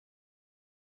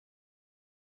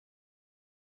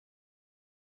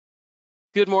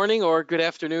Good morning, or good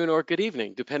afternoon, or good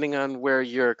evening, depending on where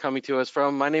you're coming to us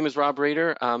from. My name is Rob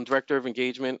Rader. I'm Director of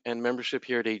Engagement and Membership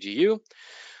here at AGU.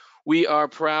 We are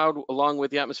proud, along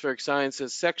with the Atmospheric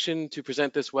Sciences section, to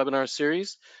present this webinar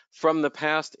series, From the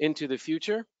Past into the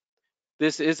Future.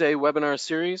 This is a webinar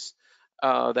series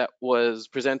that was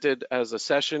presented as a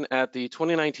session at the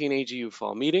 2019 AGU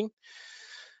Fall Meeting.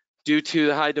 Due to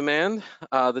the high demand,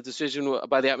 the decision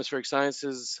by the Atmospheric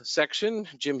Sciences section,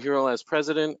 Jim Hurel as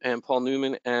president and Paul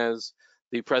Newman as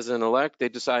the president-elect, they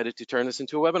decided to turn this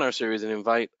into a webinar series and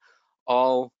invite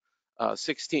all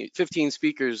 15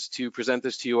 speakers to present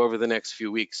this to you over the next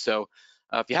few weeks. So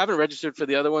if you haven't registered for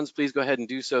the other ones, please go ahead and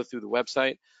do so through the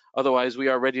website. Otherwise, we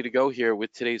are ready to go here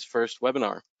with today's first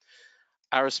webinar.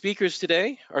 Our speakers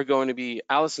today are going to be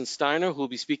Allison Steiner, who will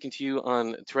be speaking to you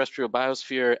on terrestrial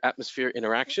biosphere-atmosphere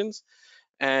interactions,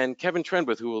 and Kevin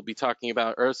Trenberth, who will be talking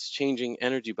about Earth's changing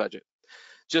energy budget.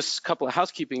 Just a couple of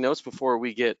housekeeping notes before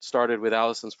we get started with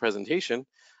Allison's presentation.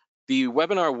 The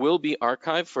webinar will be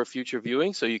archived for future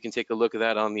viewing, so you can take a look at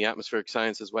that on the Atmospheric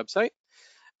Sciences website.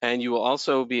 And you will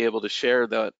also be able to share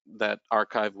that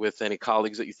archive with any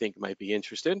colleagues that you think might be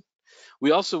interested.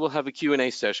 We also will have a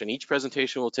Q&A session. Each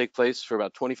presentation will take place for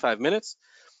about 25 minutes,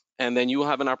 and then you will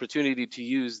have an opportunity to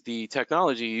use the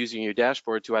technology using your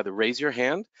dashboard to either raise your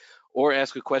hand or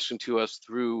ask a question to us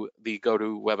through the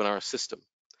GoToWebinar system.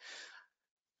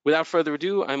 Without further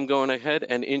ado, I'm going ahead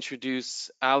and introduce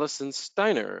Allison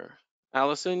Steiner.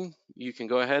 Allison, you can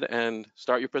go ahead and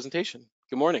start your presentation.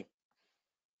 Good morning.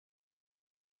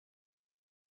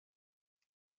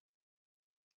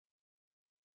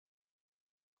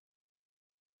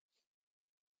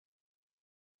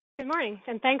 Good morning,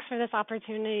 and thanks for this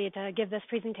opportunity to give this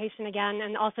presentation again,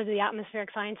 and also to the Atmospheric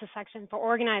Sciences section for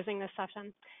organizing this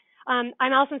session. I'm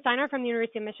Allison Steiner from the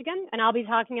University of Michigan, and I'll be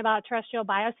talking about terrestrial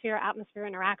biosphere-atmosphere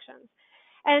interactions.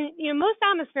 And most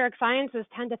atmospheric sciences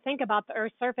tend to think about the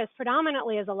Earth's surface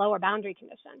predominantly as a lower boundary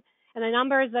condition. And the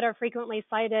numbers that are frequently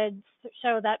cited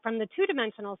show that from the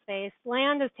two-dimensional space,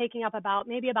 land is taking up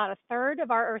maybe about a third of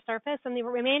our Earth's surface, and the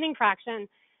remaining fraction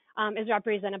is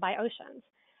represented by oceans.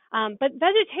 But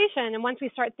vegetation, and once we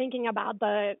start thinking about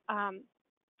the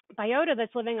biota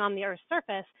that's living on the Earth's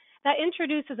surface, that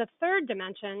introduces a third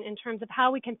dimension in terms of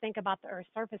how we can think about the Earth's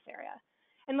surface area.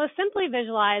 And most simply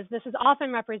visualized, this is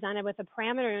often represented with a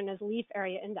parameter known as leaf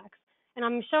area index. And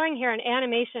I'm showing here an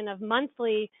animation of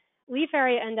monthly leaf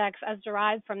area index as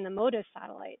derived from the MODIS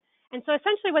satellite. And so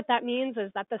essentially what that means is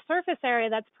that the surface area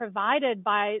that's provided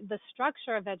by the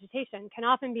structure of vegetation can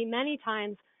often be many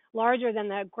times larger than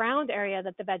the ground area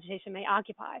that the vegetation may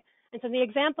occupy. And so the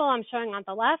example I'm showing on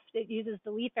the left, it uses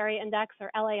the leaf area index, or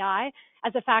LAI,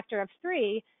 as a factor of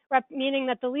 3, meaning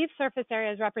that the leaf surface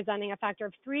area is representing a factor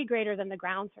of 3 greater than the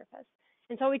ground surface.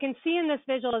 And so what we can see in this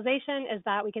visualization is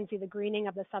that we can see the greening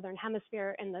of the southern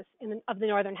hemisphere of the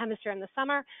northern hemisphere in the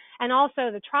summer, and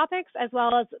also the tropics, as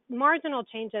well as marginal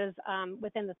changes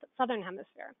within the southern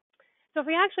hemisphere. So if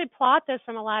we actually plot this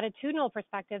from a latitudinal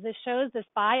perspective, this shows this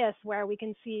bias where we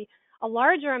can see a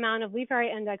larger amount of leaf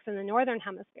area index in the northern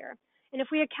hemisphere. And if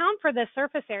we account for this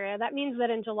surface area, that means that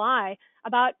in July,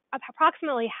 about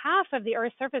approximately half of the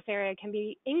Earth's surface area can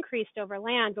be increased over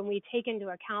land when we take into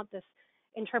account this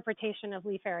interpretation of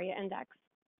leaf area index.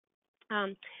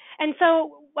 And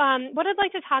so what I'd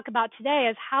like to talk about today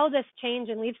is how this change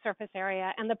in leaf surface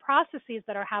area and the processes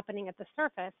that are happening at the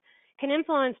surface can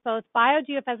influence both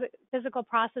biogeophysical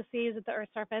processes at the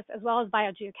Earth's surface as well as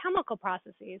biogeochemical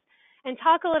processes, and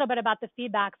talk a little bit about the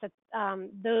feedbacks that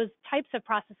those types of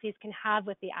processes can have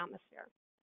with the atmosphere.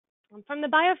 From the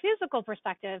biophysical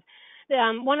perspective,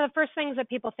 one of the first things that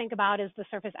people think about is the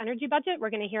surface energy budget. We're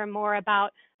going to hear more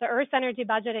about the Earth's energy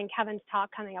budget in Kevin's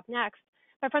talk coming up next.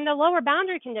 But from the lower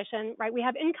boundary condition, right, we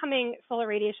have incoming solar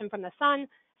radiation from the sun.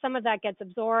 Some of that gets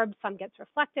absorbed, some gets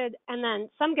reflected, and then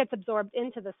some gets absorbed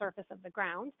into the surface of the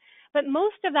ground. But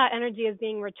most of that energy is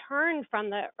being returned from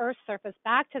the Earth's surface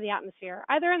back to the atmosphere,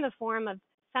 either in the form of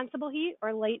sensible heat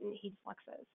or latent heat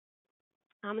fluxes.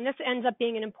 And this ends up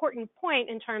being an important point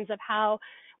in terms of how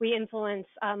we influence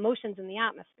motions in the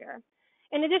atmosphere.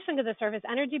 In addition to the surface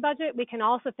energy budget, we can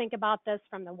also think about this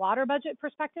from the water budget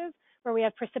perspective, where we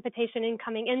have precipitation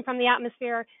coming in from the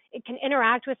atmosphere. It can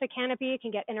interact with the canopy, it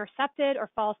can get intercepted or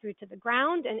fall through to the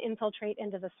ground and infiltrate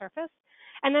into the surface.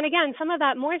 And then again, some of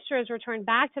that moisture is returned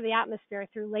back to the atmosphere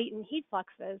through latent heat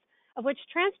fluxes, of which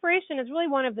transpiration is really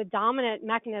one of the dominant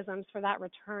mechanisms for that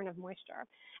return of moisture.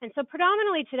 And so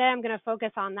predominantly today, I'm going to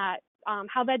focus on that,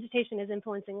 how vegetation is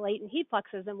influencing latent heat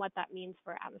fluxes and what that means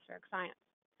for atmospheric science.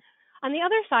 On the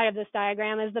other side of this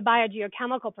diagram is the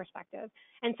biogeochemical perspective.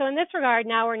 And so in this regard,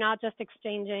 now we're not just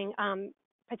exchanging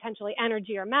potentially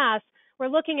energy or mass, we're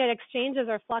looking at exchanges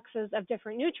or fluxes of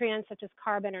different nutrients, such as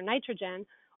carbon or nitrogen,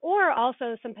 or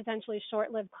also some potentially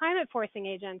short-lived climate-forcing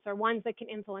agents, or ones that can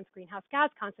influence greenhouse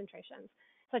gas concentrations,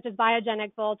 such as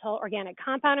biogenic volatile organic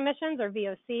compound emissions, or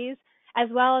VOCs, as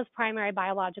well as primary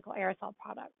biological aerosol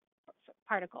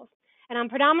particles. And I'm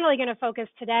predominantly going to focus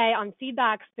today on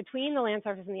feedbacks between the land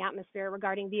surface and the atmosphere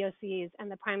regarding VOCs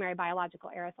and the primary biological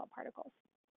aerosol particles.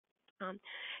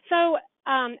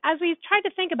 As we've tried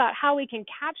to think about how we can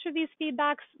capture these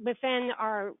feedbacks within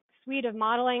our suite of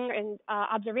modeling and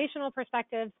observational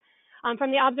perspectives,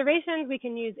 from the observations, we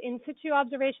can use in situ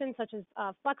observations such as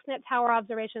FluxNet tower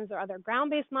observations or other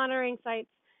ground-based monitoring sites.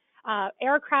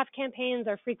 Aircraft campaigns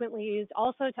are frequently used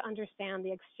also to understand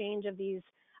the exchange of these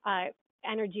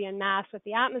energy and mass with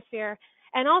the atmosphere.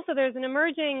 And also there's an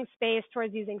emerging space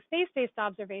towards using space-based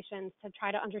observations to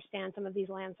try to understand some of these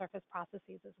land surface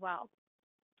processes as well.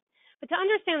 But to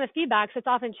understand the feedbacks, it's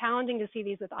often challenging to see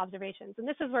these with observations. And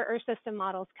this is where Earth system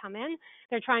models come in.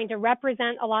 They're trying to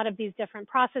represent a lot of these different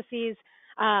processes,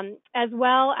 as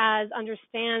well as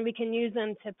understand, we can use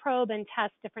them to probe and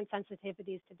test different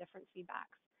sensitivities to different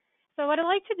feedbacks. So what I'd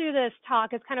like to do this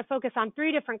talk is kind of focus on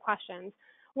three different questions.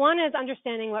 One is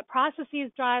understanding what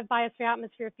processes drive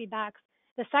biosphere-atmosphere feedbacks.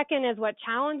 The second is what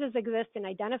challenges exist in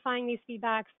identifying these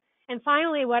feedbacks. And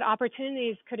finally, what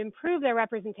opportunities could improve their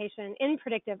representation in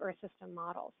predictive Earth system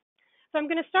models. So I'm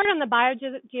going to start on the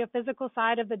biogeophysical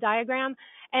side of the diagram.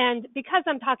 And because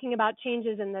I'm talking about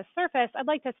changes in the surface, I'd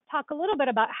like to talk a little bit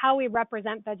about how we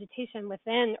represent vegetation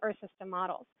within Earth system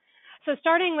models. So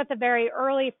starting with the very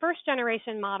early first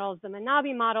generation models, the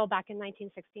Manabi model back in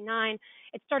 1969,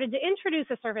 it started to introduce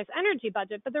a surface energy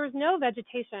budget, but there was no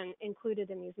vegetation included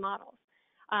in these models.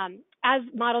 As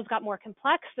models got more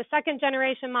complex, the second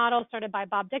generation model started by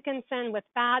Bob Dickinson with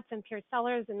FATS and Piers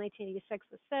Sellers in 1986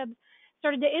 with SIBS,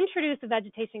 started to introduce the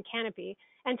vegetation canopy.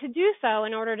 And to do so,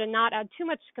 in order to not add too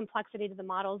much complexity to the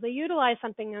models, they utilized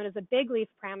something known as a big leaf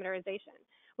parameterization,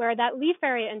 where that leaf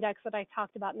area index that I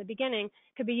talked about in the beginning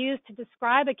could be used to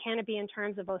describe a canopy in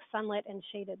terms of both sunlit and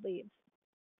shaded leaves.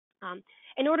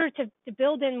 In order to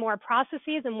build in more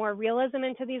processes and more realism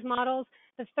into these models,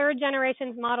 the third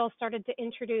generation's model started to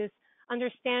introduce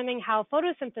understanding how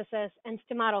photosynthesis and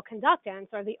stomatal conductance,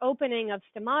 or the opening of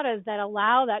stomatas that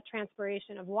allow that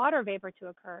transpiration of water vapor to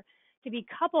occur, to be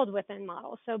coupled within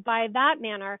models. So by that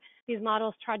manner, these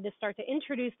models tried to start to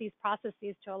introduce these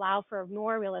processes to allow for a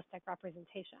more realistic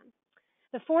representation.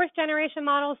 The fourth generation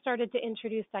model started to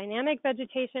introduce dynamic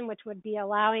vegetation, which would be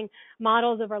allowing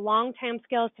models over long time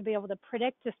scales to be able to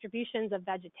predict distributions of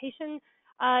vegetation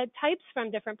types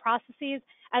from different processes,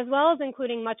 as well as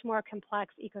including much more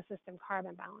complex ecosystem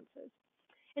carbon balances.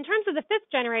 In terms of the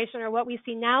fifth generation, or what we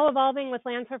see now evolving with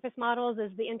land surface models,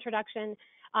 is the introduction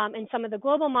in some of the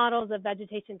global models of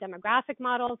vegetation demographic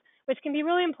models, which can be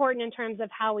really important in terms of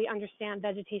how we understand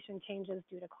vegetation changes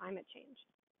due to climate change.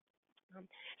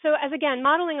 So as again,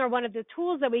 modeling are one of the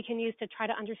tools that we can use to try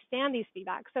to understand these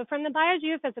feedbacks. So from the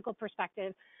biogeophysical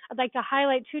perspective, I'd like to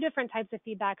highlight two different types of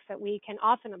feedbacks that we can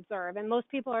often observe and most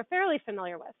people are fairly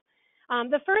familiar with.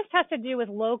 The first has to do with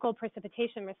local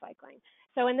precipitation recycling.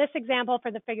 So in this example for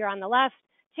the figure on the left,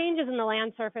 changes in the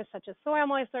land surface such as soil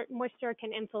moisture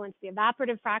can influence the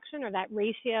evaporative fraction, or that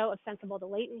ratio of sensible to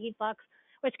latent heat flux,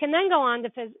 which can then go on to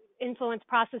influence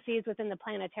processes within the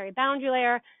planetary boundary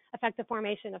layer, affect the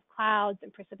formation of clouds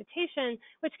and precipitation,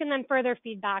 which can then further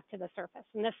feed back to the surface.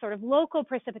 And this sort of local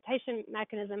precipitation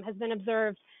mechanism has been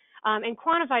observed and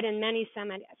quantified in many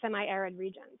semi-arid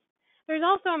regions. There's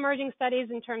also emerging studies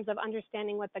in terms of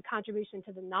understanding what the contribution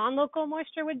to the non-local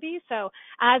moisture would be. So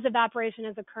as evaporation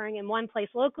is occurring in one place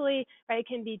locally, right, it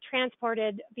can be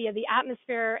transported via the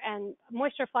atmosphere and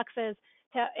moisture fluxes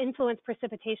to influence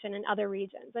precipitation in other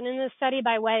regions. And in this study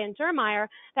by Way and Germeyer,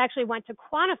 they actually went to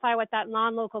quantify what that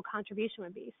non-local contribution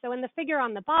would be. So in the figure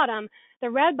on the bottom, the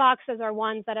red boxes are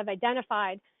ones that have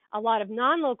identified a lot of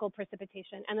non-local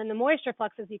precipitation, and then the moisture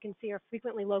fluxes you can see are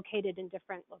frequently located in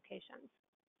different locations.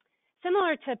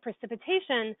 Similar to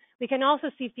precipitation, we can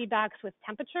also see feedbacks with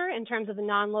temperature in terms of the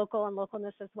non-local and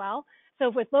localness as well. So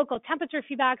with local temperature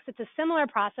feedbacks, it's a similar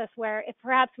process where if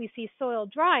perhaps we see soil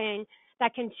drying,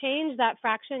 that can change that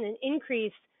fraction and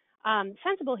increase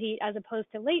sensible heat as opposed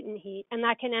to latent heat, and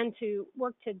that can end to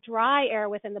work to dry air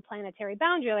within the planetary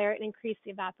boundary layer and increase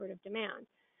the evaporative demand.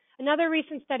 Another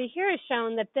recent study here has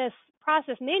shown that this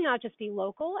process may not just be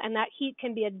local, and that heat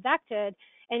can be advected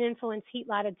and influence heat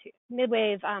latitude,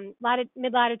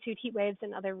 mid-latitude heat waves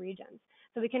in other regions.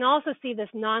 So we can also see this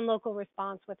non-local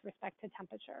response with respect to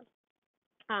temperature.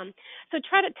 So to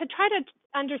try to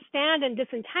understand and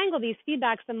disentangle these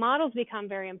feedbacks, the models become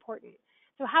very important.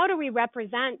 So how do we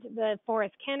represent the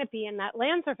forest canopy in that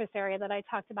land surface area that I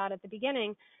talked about at the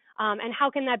beginning? And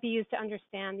how can that be used to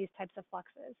understand these types of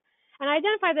fluxes? And I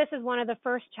identify this as one of the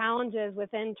first challenges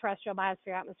within terrestrial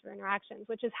biosphere-atmosphere interactions,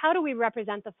 which is how do we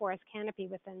represent the forest canopy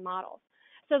within models?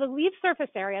 So the leaf surface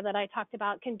area that I talked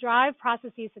about can drive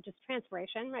processes such as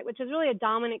transpiration, right, which is really a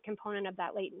dominant component of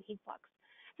that latent heat flux.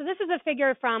 So this is a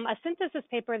figure from a synthesis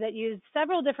paper that used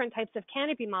several different types of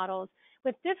canopy models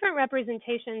with different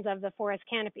representations of the forest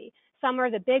canopy. Some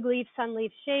are the big leaf, sun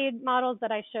leaf, shade models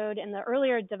that I showed in the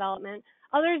earlier development.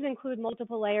 Others include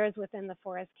multiple layers within the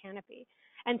forest canopy.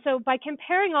 And so by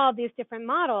comparing all of these different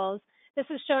models, this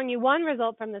is showing you one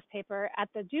result from this paper at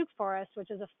the Duke Forest,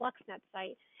 which is a FluxNet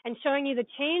site, and showing you the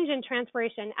change in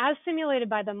transpiration as simulated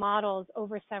by the models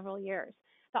over several years.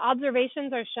 The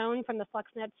observations are shown from the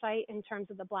FluxNet site in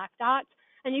terms of the black dots,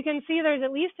 and you can see there's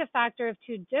at least a factor of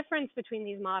 2 difference between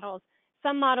these models.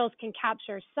 Some models can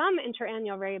capture some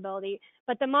interannual variability,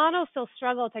 but the models still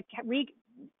struggle to really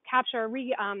capture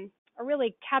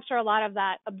a lot of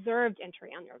that observed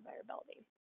interannual variability.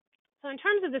 So in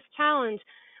terms of this challenge,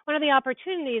 one of the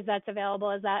opportunities that's available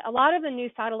is that a lot of the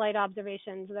new satellite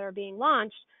observations that are being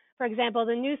launched, for example,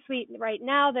 the new suite right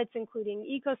now that's including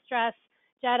EcoStress,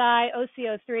 JEDI,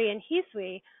 OCO3, and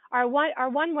HESWI are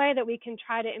one way that we can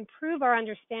try to improve our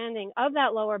understanding of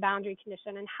that lower boundary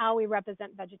condition and how we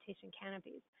represent vegetation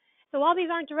canopies. So while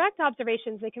these aren't direct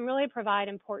observations, they can really provide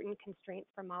important constraints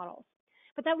for models.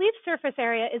 But that leaf surface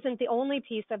area isn't the only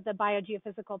piece of the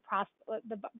biogeophysical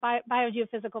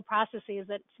processes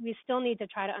that we still need to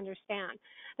try to understand.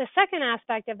 The second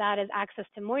aspect of that is access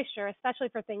to moisture, especially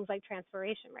for things like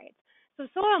transpiration rates. So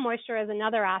soil moisture is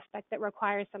another aspect that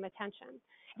requires some attention.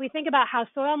 If we think about how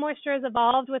soil moisture has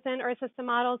evolved within Earth system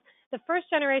models, the first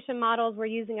generation models were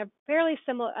using a fairly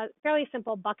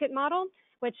simple bucket model,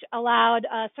 which allowed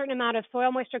a certain amount of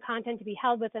soil moisture content to be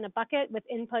held within a bucket with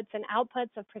inputs and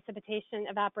outputs of precipitation,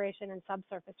 evaporation, and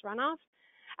subsurface runoff.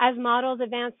 As models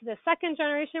advanced to the second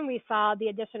generation, we saw the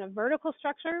addition of vertical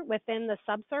structure within the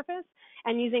subsurface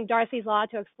and using Darcy's law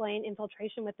to explain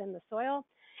infiltration within the soil.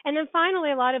 And then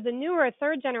finally, a lot of the newer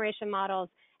third generation models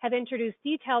have introduced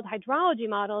detailed hydrology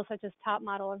models such as top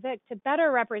model or VIC to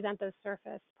better represent those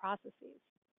surface processes.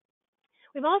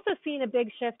 We've also seen a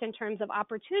big shift in terms of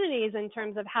opportunities in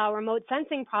terms of how remote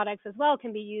sensing products as well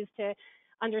can be used to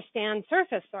understand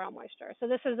surface soil moisture. So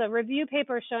this is a review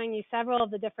paper showing you several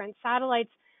of the different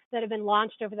satellites that have been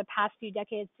launched over the past few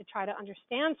decades to try to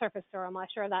understand surface soil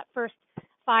moisture, that first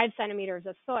 5 centimeters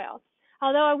of soil.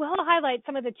 Although I will highlight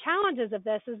some of the challenges of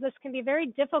this, is this can be very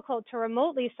difficult to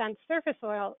remotely sense surface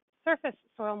soil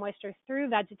moisture through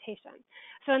vegetation.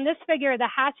 So in this figure, the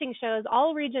hatching shows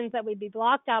all regions that would be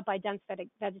blocked out by dense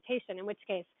vegetation, in which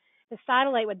case the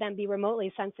satellite would then be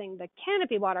remotely sensing the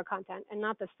canopy water content and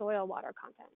not the soil water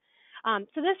content.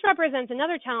 So this represents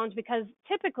another challenge because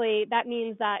typically that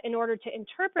means that in order to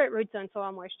interpret root zone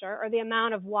soil moisture or the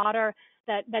amount of water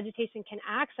that vegetation can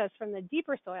access from the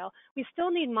deeper soil, we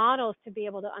still need models to be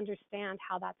able to understand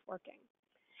how that's working.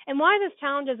 And why this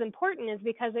challenge is important is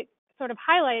because it sort of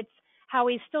highlights how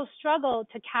we still struggle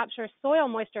to capture soil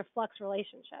moisture flux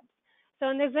relationships. So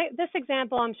in this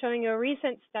example, I'm showing you a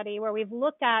recent study where we've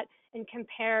looked at and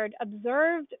compared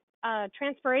observed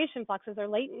transpiration fluxes or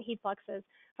latent heat fluxes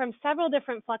from several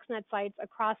different FluxNet sites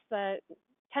across the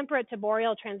temperate to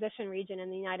boreal transition region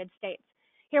in the United States.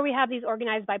 Here we have these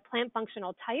organized by plant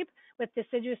functional type with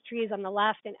deciduous trees on the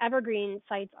left and evergreen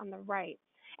sites on the right.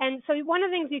 And so one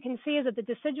of the things you can see is that the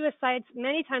deciduous sites,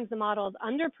 many times the model is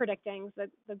under predicting.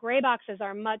 The gray boxes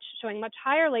are showing much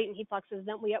higher latent heat fluxes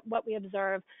than what we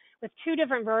observe with 2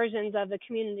 different versions of the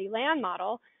community land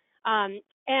model.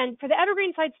 And for the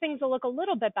evergreen sites, things will look a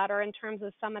little bit better in terms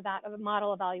of some of that of a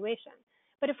model evaluation.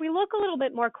 But if we look a little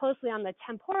bit more closely on the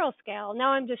temporal scale, now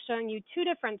I'm just showing you 2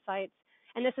 different sites,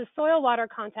 and this is soil water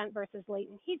content versus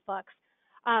latent heat flux.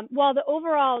 While the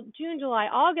overall June, July,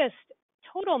 August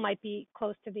total might be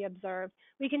close to the observed,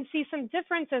 we can see some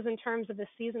differences in terms of the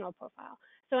seasonal profile.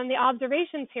 So in the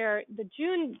observations here, the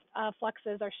June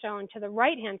fluxes are shown to the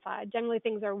right-hand side. Generally,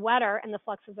 things are wetter and the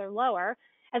fluxes are lower.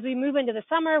 As we move into the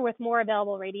summer with more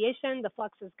available radiation, the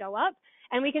fluxes go up.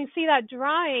 And we can see that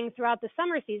drying throughout the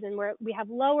summer season where we have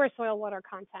lower soil water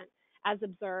content as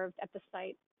observed at the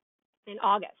site in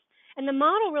August. And the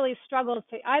model really struggles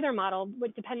to, either model,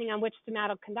 depending on which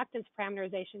somatic conductance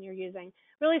parameterization you're using,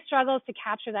 really struggles to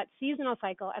capture that seasonal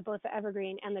cycle at both the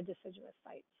evergreen and the deciduous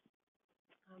sites.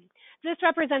 This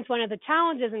represents one of the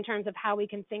challenges in terms of how we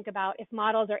can think about if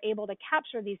models are able to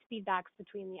capture these feedbacks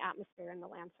between the atmosphere and the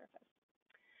land surface.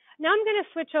 Now I'm going to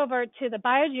switch over to the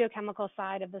biogeochemical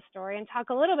side of the story and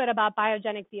talk a little bit about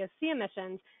biogenic VOC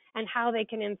emissions and how they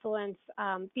can influence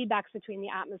feedbacks between the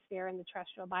atmosphere and the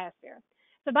terrestrial biosphere.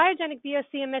 So biogenic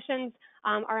VOC emissions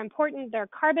are important. They're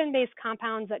carbon-based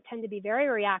compounds that tend to be very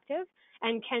reactive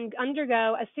and can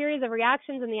undergo a series of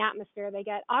reactions in the atmosphere. They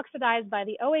get oxidized by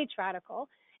the OH radical,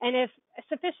 and if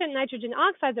sufficient nitrogen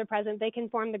oxides are present, they can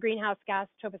form the greenhouse gas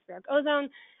tropospheric ozone,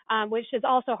 which is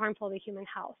also harmful to human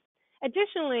health.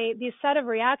 Additionally, these set of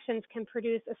reactions can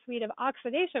produce a suite of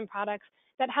oxidation products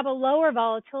that have a lower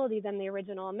volatility than the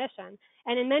original emission.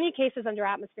 And in many cases under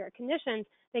atmospheric conditions,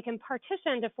 they can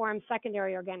partition to form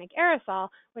secondary organic aerosol,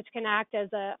 which can act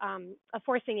as a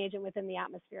forcing agent within the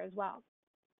atmosphere as well.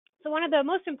 So one of the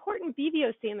most important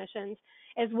BVOC emissions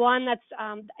is one that's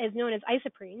is known as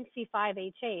isoprene,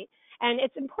 C5H8. And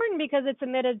it's important because it's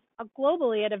emitted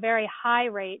globally at a very high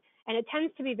rate, and it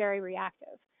tends to be very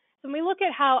reactive. So when we look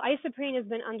at how isoprene has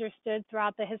been understood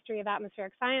throughout the history of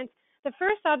atmospheric science, the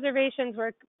first observations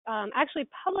were actually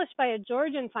published by a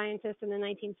Georgian scientist in the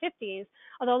 1950s,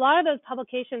 although a lot of those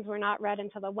publications were not read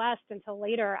into the West until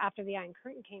later after the Iron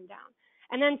Curtain came down.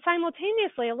 And then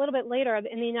simultaneously, a little bit later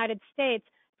in the United States,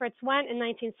 Fritz Wendt in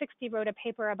 1960 wrote a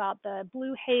paper about the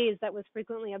blue haze that was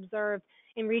frequently observed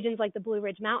in regions like the Blue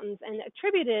Ridge Mountains and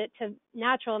attributed it to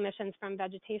natural emissions from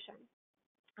vegetation.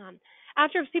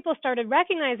 After people started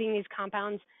recognizing these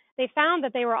compounds, they found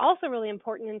that they were also really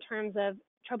important in terms of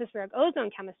tropospheric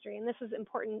ozone chemistry. And this is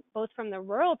important both from the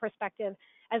rural perspective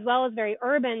as well as very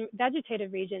urban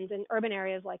vegetative regions in urban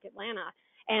areas like Atlanta.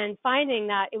 And finding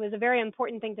that it was a very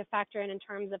important thing to factor in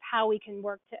terms of how we can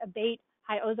work to abate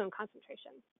high ozone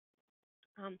concentrations.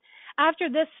 After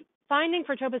this finding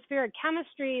for tropospheric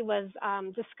chemistry was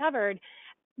discovered,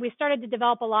 we started to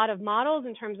develop a lot of models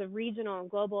in terms of regional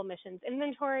and global emissions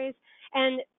inventories.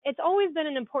 And it's always been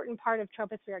an important part of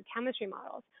tropospheric chemistry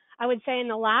models. I would say in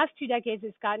the last 2 decades,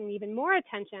 it's gotten even more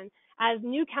attention as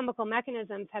new chemical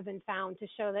mechanisms have been found to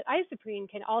show that isoprene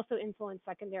can also influence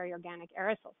secondary organic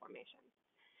aerosol formation.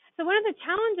 So one of the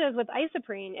challenges with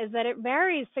isoprene is that it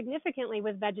varies significantly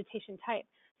with vegetation type.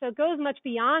 So it goes much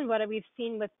beyond what we've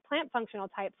seen with plant functional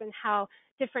types and how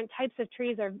different types of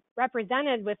trees are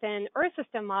represented within Earth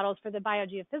system models for the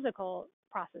biogeophysical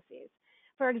processes.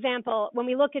 For example, when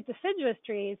we look at deciduous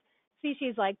trees,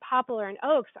 species like poplar and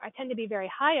oaks tend to be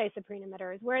very high isoprene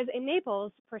emitters, whereas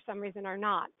maples, for some reason, are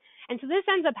not. And so this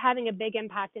ends up having a big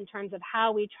impact in terms of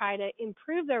how we try to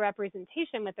improve their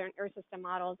representation with their Earth system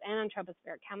models and on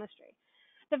tropospheric chemistry.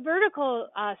 The vertical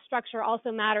structure also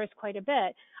matters quite a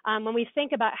bit. When we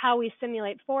think about how we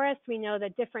simulate forests, we know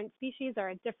that different species are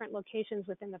at different locations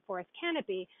within the forest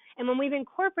canopy. And when we've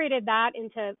incorporated that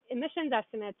into emissions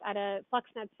estimates at a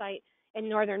FluxNet site in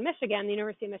northern Michigan, the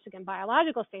University of Michigan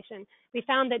Biological Station, we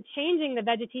found that changing the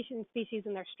vegetation species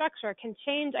in their structure can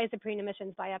change isoprene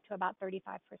emissions by up to about 35%.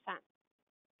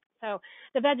 So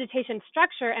the vegetation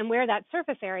structure and where that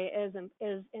surface area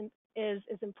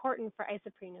is important for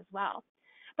isoprene as well.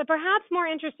 But perhaps more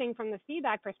interesting from the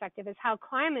feedback perspective is how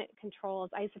climate controls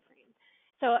isoprene.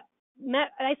 So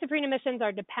isoprene emissions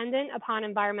are dependent upon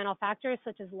environmental factors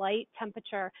such as light,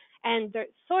 temperature, and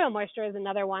soil moisture is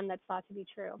another one that's thought to be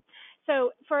true.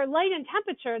 So for light and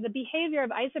temperature, the behavior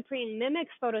of isoprene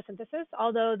mimics photosynthesis,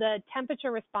 although the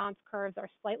temperature response curves are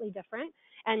slightly different,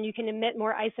 and you can emit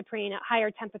more isoprene at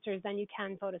higher temperatures than you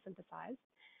can photosynthesize.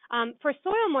 For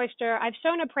soil moisture, I've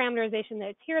shown a parameterization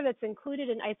that's here that's included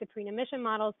in isoprene emission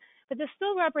models, but this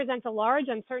still represents a large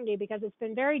uncertainty because it's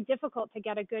been very difficult to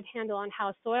get a good handle on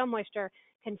how soil moisture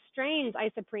constrains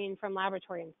isoprene from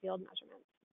laboratory and field measurements.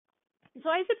 So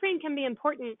isoprene can be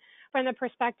important from the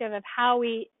perspective of how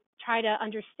we try to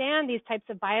understand these types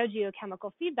of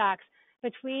biogeochemical feedbacks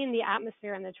between the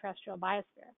atmosphere and the terrestrial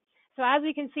biosphere. So as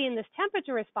we can see in this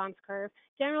temperature response curve,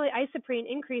 generally isoprene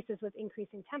increases with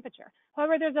increasing temperature.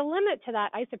 However, there's a limit to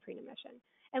that isoprene emission.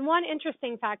 And one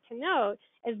interesting fact to note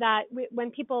is that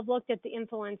when people have looked at the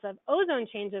influence of ozone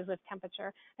changes with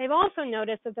temperature, they've also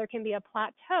noticed that there can be a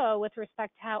plateau with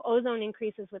respect to how ozone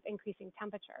increases with increasing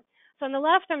temperature. So on the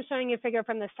left, I'm showing you a figure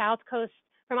from the South Coast,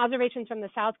 from observations from the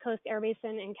South Coast Air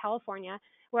Basin in California,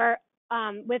 where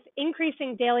with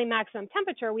increasing daily maximum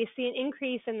temperature, we see an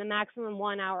increase in the maximum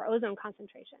 1-hour ozone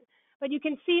concentration. But you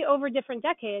can see over different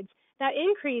decades, that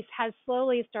increase has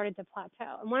slowly started to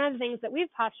plateau. And one of the things that we've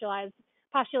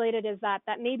postulated is that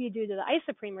may be due to the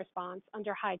isoprene response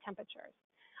under high temperatures.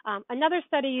 Another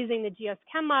study using the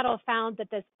GeoChem model found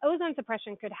that this ozone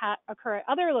suppression could occur at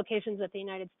other locations of the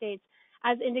United States,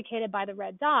 as indicated by the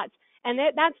red dots. And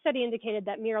that study indicated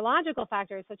that meteorological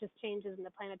factors such as changes in the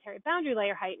planetary boundary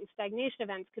layer height and stagnation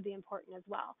events could be important as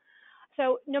well.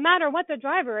 So no matter what the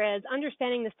driver is,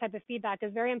 understanding this type of feedback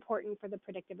is very important for the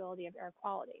predictability of air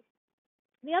quality.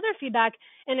 The other feedback,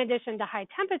 in addition to high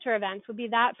temperature events, would be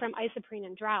that from isoprene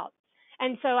and drought.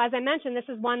 And so, as I mentioned, this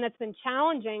is one that's been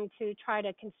challenging to try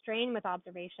to constrain with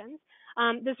observations.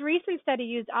 This recent study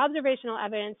used observational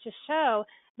evidence to show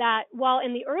that while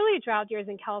in the early drought years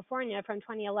in California from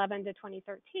 2011 to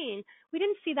 2013, we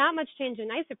didn't see that much change in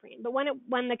isoprene. But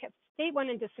when the state went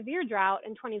into severe drought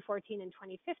in 2014 and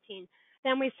 2015,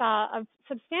 then we saw a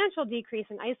substantial decrease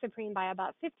in isoprene by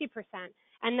about 50%,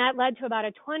 and that led to about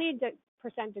a 20%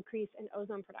 decrease in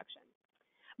ozone production.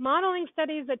 Modeling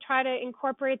studies that try to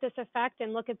incorporate this effect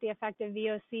and look at the effect of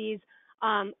VOCs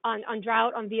on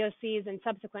drought on VOCs and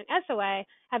subsequent SOA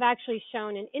have actually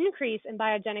shown an increase in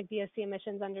biogenic VOC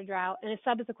emissions under drought and a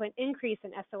subsequent increase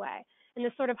in SOA. And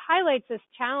this sort of highlights this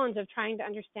challenge of trying to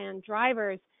understand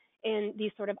drivers in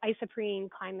these sort of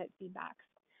isoprene climate feedbacks.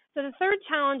 So the third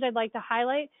challenge I'd like to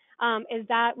highlight is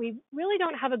that we really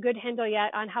don't have a good handle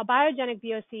yet on how biogenic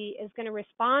VOC is going to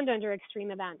respond under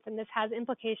extreme events. And this has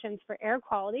implications for air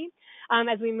quality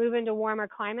as we move into warmer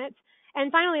climates. And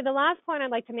finally, the last point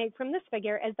I'd like to make from this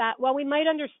figure is that while we might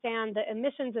understand the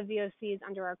emissions of VOCs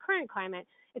under our current climate,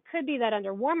 it could be that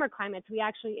under warmer climates, we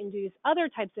actually induce other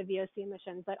types of VOC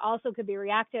emissions that also could be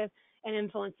reactive and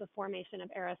influence the formation of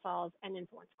aerosols and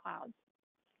influence clouds.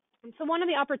 And so one of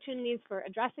the opportunities for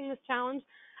addressing this challenge,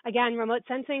 again, remote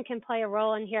sensing can play a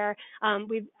role in here.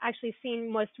 We've actually seen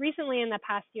most recently in the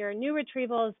past year new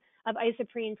retrievals of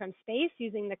isoprene from space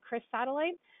using the CRIS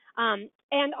satellite.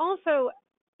 And also,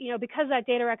 because that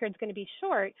data record is going to be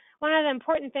short, one of the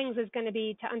important things is going to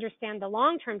be to understand the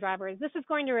long-term drivers. This is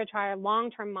going to require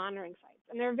long-term monitoring sites.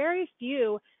 And there are very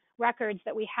few records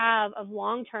that we have of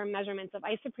long-term measurements of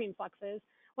isoprene fluxes.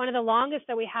 One of the longest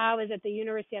that we have is at the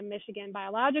University of Michigan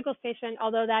Biological Station,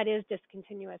 although that is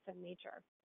discontinuous in nature.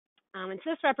 And so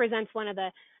this represents one of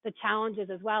the challenges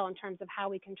as well in terms of how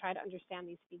we can try to understand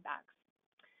these feedbacks.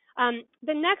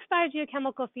 The next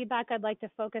biogeochemical feedback I'd like to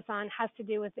focus on has to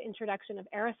do with the introduction of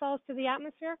aerosols to the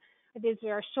atmosphere. These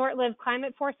are a short-lived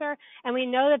climate forcer, and we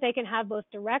know that they can have both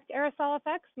direct aerosol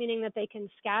effects, meaning that they can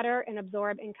scatter and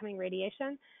absorb incoming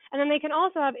radiation, and then they can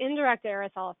also have indirect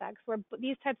aerosol effects, where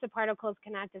these types of particles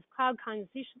can act as cloud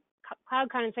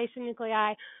condensation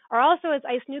nuclei, or also as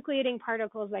ice nucleating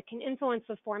particles that can influence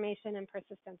the formation and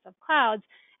persistence of clouds,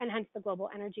 and hence the global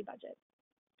energy budget.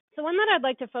 So one that I'd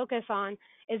like to focus on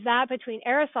is that between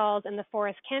aerosols and the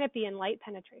forest canopy and light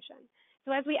penetration.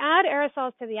 So as we add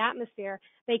aerosols to the atmosphere,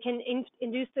 they can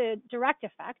induce the direct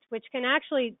effect, which can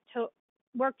actually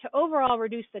work to overall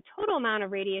reduce the total amount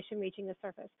of radiation reaching the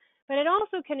surface, but it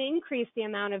also can increase the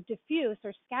amount of diffuse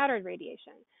or scattered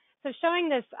radiation. So showing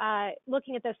this,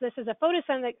 looking at this is a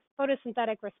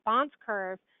photosynthetic response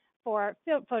curve for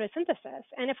photosynthesis.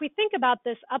 And if we think about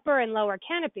this upper and lower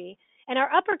canopy, in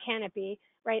our upper canopy,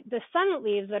 right, the sunlit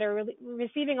leaves that are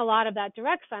receiving a lot of that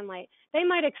direct sunlight, they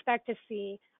might expect to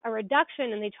see a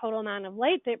reduction in the total amount of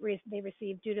light that they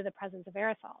receive due to the presence of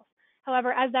aerosols.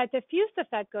 However, as that diffuse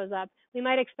effect goes up, we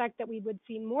might expect that we would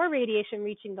see more radiation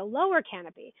reaching the lower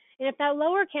canopy. And if that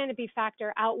lower canopy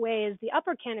factor outweighs the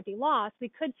upper canopy loss, we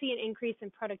could see an increase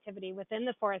in productivity within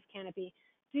the forest canopy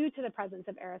due to the presence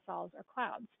of aerosols or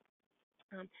clouds.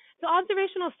 So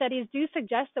observational studies do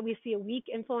suggest that we see a weak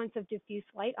influence of diffuse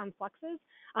light on fluxes.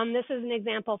 This is an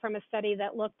example from a study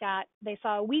that looked at, they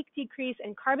saw a weak decrease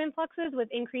in carbon fluxes with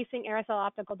increasing aerosol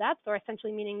optical depth, or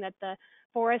essentially meaning that the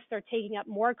forests are taking up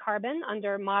more carbon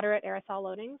under moderate aerosol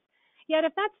loadings. Yet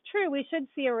if that's true, we should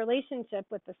see a relationship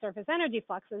with the surface energy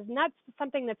fluxes, and that's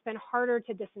something that's been harder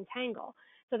to disentangle.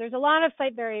 So there's a lot of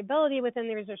site variability within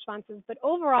these responses, but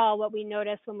overall what we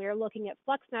noticed when we were looking at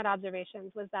FluxNet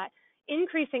observations was that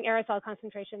increasing aerosol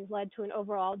concentrations led to an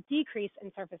overall decrease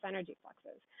in surface energy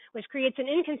fluxes, which creates an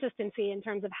inconsistency in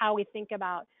terms of how we think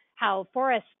about how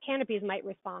forest canopies might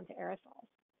respond to aerosols.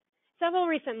 Several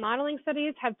recent modeling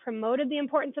studies have promoted the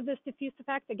importance of this diffuse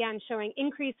effect, again showing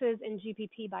increases in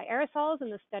GPP by aerosols in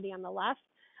the study on the left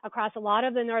across a lot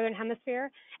of the northern hemisphere,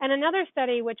 and another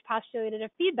study which postulated a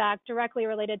feedback directly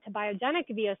related to biogenic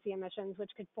VOC emissions,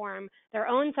 which could form their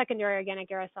own secondary organic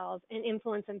aerosols and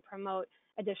influence and promote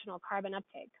additional carbon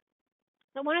uptake.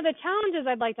 But one of the challenges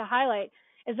I'd like to highlight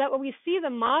is that what we see the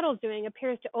models doing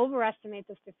appears to overestimate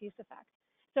this diffuse effect.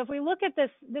 So if we look at this,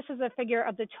 this is a figure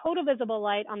of the total visible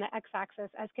light on the x-axis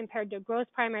as compared to gross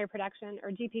primary production,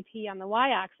 or GPP, on the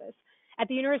y-axis at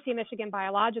the University of Michigan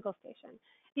Biological Station.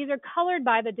 These are colored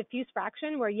by the diffuse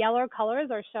fraction, where yellow colors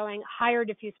are showing higher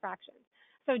diffuse fractions.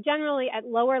 So generally at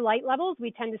lower light levels,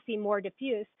 we tend to see more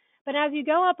diffuse. But as you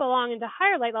go up along into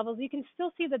higher light levels, you can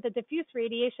still see that the diffuse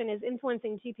radiation is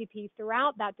influencing GPP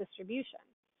throughout that distribution.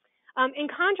 In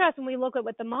contrast, when we look at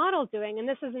what the model's doing, and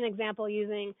this is an example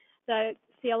using the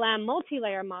CLM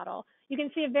multi-layer model, you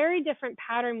can see a very different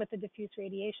pattern with the diffuse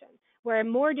radiation, where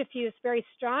more diffuse very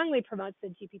strongly promotes the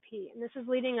GPP. And this is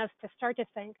leading us to start to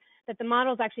think that the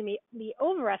models actually may be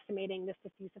overestimating this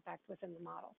diffuse effect within the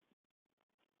model.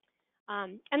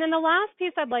 And then the last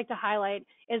piece I'd like to highlight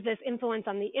is this influence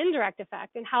on the indirect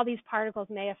effect and how these particles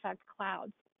may affect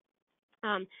clouds.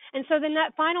 And so the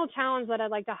final challenge that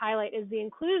I'd like to highlight is the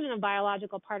inclusion of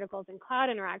biological particles in cloud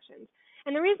interactions.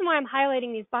 And the reason why I'm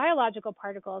highlighting these biological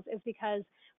particles is because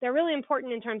they're really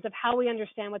important in terms of how we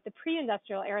understand what the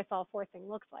pre-industrial aerosol forcing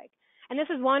looks like. And this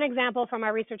is one example from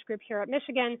our research group here at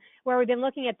Michigan, where we've been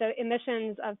looking at the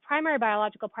emissions of primary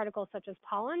biological particles such as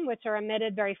pollen, which are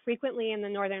emitted very frequently in the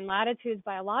northern latitudes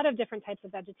by a lot of different types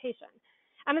of vegetation.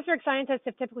 Atmospheric scientists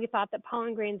have typically thought that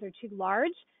pollen grains are too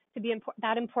large to be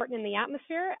that important in the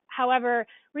atmosphere. However,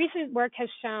 recent work has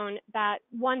shown that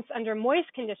once under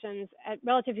moist conditions at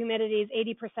relative humidities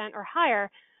 80% or higher,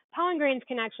 pollen grains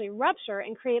can actually rupture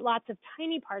and create lots of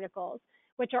tiny particles,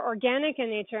 which are organic in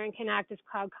nature and can act as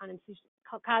cloud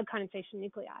condensation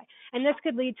nuclei. And this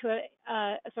could lead to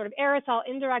a sort of aerosol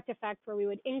indirect effect where we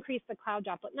would increase the cloud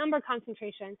droplet number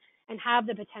concentration and have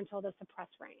the potential to suppress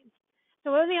rains.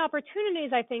 So one of the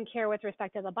opportunities I think here with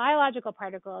respect to the biological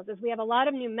particles is we have a lot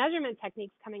of new measurement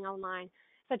techniques coming online,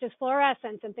 such as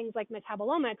fluorescence and things like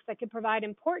metabolomics that could provide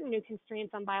important new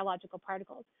constraints on biological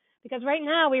particles. Because right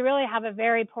now we really have a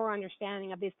very poor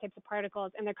understanding of these types of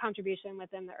particles and their contribution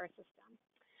within the Earth system.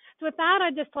 So with that,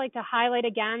 I'd just like to highlight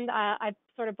again, I've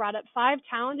sort of brought up 5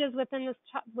 challenges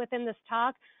within this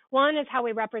talk. One is how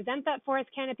we represent that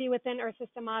forest canopy within Earth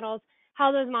system models,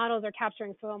 how those models are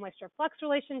capturing soil moisture flux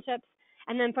relationships,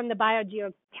 and then from the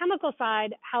biogeochemical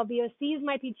side, how VOCs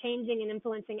might be changing and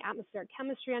influencing atmospheric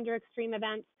chemistry under extreme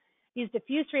events, these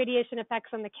diffuse radiation effects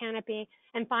on the canopy,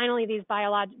 and finally, these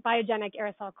biogenic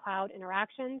aerosol cloud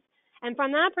interactions. And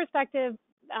from that perspective,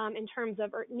 in terms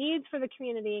of needs for the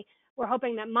community, we're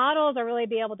hoping that models are really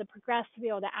be able to progress to be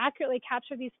able to accurately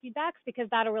capture these feedbacks, because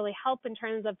that'll really help in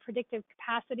terms of predictive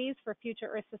capacities for future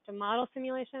Earth system model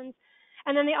simulations.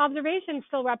 And then the observations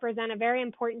still represent a very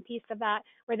important piece of that,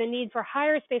 where the need for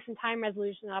higher space and time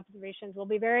resolution observations will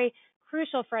be very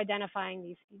crucial for identifying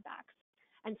these feedbacks.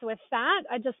 And so with that,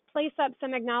 I just place up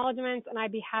some acknowledgements, and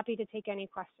I'd be happy to take any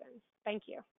questions. Thank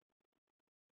you.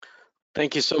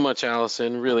 Thank you so much,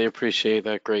 Allison. Really appreciate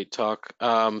that great talk.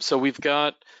 So we've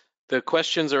got the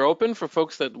questions are open for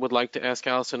folks that would like to ask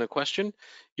Allison a question.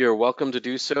 You're welcome to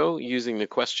do so using the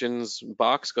questions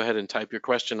box. Go ahead and type your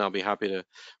question. I'll be happy to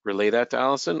relay that to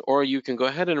Allison. Or you can go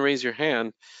ahead and raise your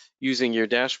hand using your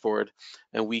dashboard,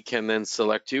 and we can then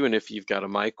select you. And if you've got a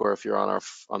mic, or if you're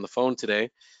on the phone today,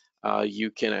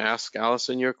 you can ask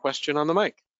Allison your question on the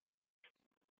mic.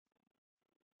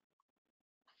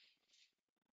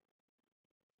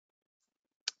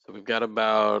 So we've got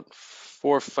about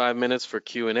 4 or 5 minutes for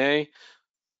Q&A.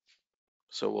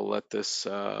 So we'll let this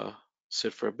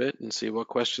sit for a bit and see what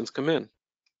questions come in.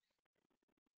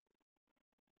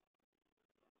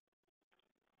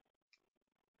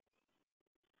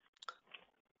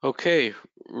 Okay,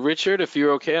 Richard, if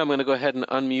you're okay, I'm going to go ahead and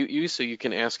unmute you so you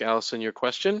can ask Allison your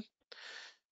question.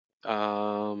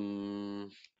 Oh,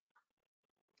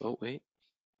 wait.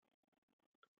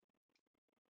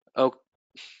 Oh,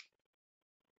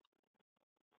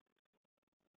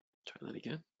 try that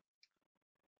again.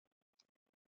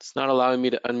 It's not allowing me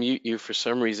to unmute you for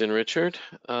some reason, Richard.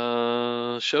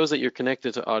 Shows that you're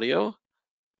connected to audio.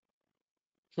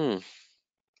 Attendee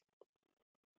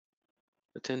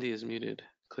is muted.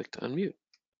 Click to unmute.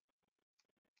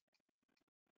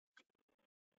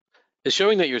 It's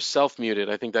showing that you're self-muted.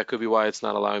 I think that could be why it's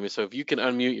not allowing me. So if you can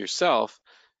unmute yourself,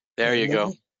 there you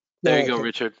go. There you go,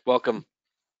 Richard. Welcome.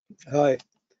 Hi.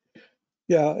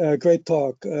 Yeah, great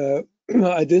talk.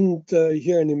 I didn't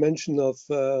hear any mention of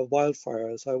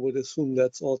wildfires. I would assume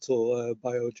that's also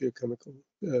biogeochemical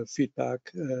feedback,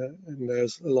 and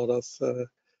there's a lot of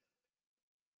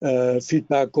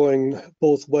feedback going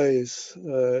both ways,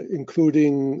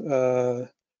 including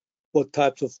what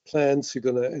types of plants you're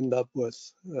going to end up with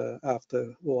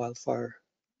after wildfire.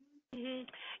 Mm-hmm.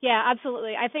 Yeah,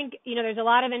 absolutely. I think, there's a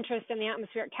lot of interest in the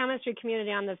atmospheric chemistry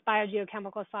community on this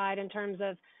biogeochemical side in terms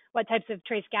of what types of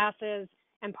trace gases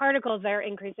and particles they're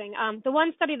increasing. The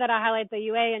one study that I highlight, the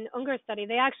UA and Unger study,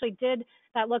 they actually did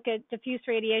that look at diffuse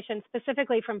radiation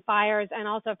specifically from fires and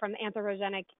also from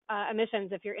anthropogenic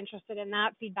emissions, if you're interested in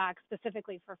that feedback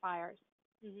specifically for fires.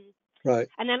 Mm-hmm. Right.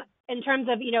 And then in terms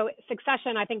of,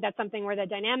 succession, I think that's something where the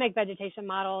dynamic vegetation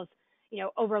models,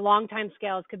 over long time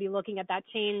scales could be looking at that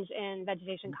change in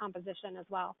vegetation composition as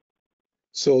well.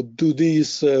 So do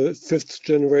these fifth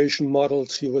generation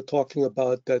models you were talking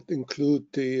about that include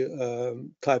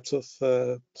the types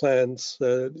of plants,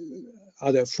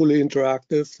 are they fully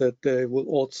interactive that they will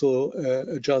also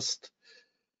adjust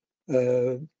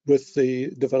with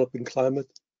the developing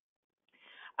climate?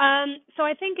 So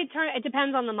I think it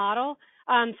depends on the model.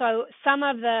 So some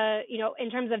of the,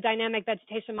 in terms of dynamic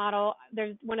vegetation model,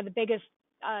 there's one of the biggest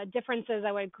differences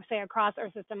I would say across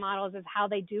Earth system models is how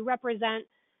they do represent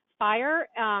fire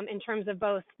in terms of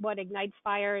both what ignites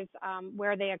fires,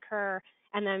 where they occur,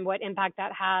 and then what impact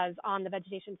that has on the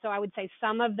vegetation. So I would say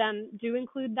some of them do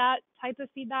include that type of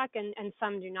feedback and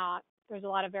some do not. There's a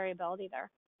lot of variability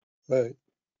there. Right.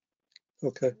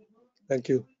 Okay. Thank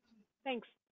you. Thanks.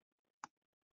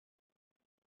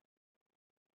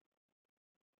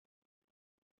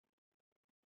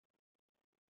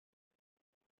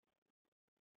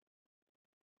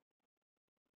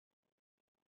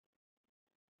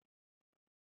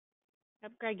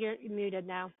 Yep, Greg, you're muted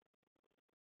now.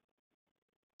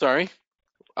 Sorry.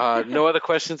 No other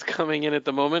questions coming in at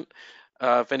the moment.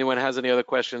 If anyone has any other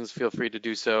questions, feel free to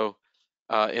do so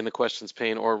in the questions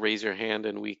pane or raise your hand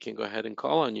and we can go ahead and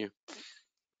call on you.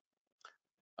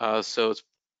 So it's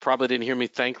probably didn't hear me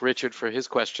thank Richard for his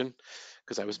question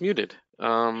because I was muted.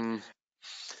 Let's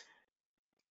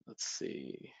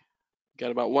see. Got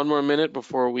about 1 more minute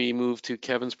before we move to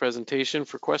Kevin's presentation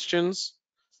for questions.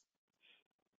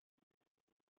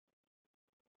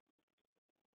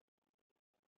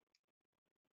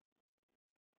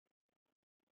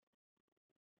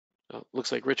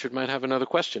 Looks like Richard might have another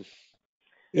question.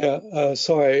 Yeah,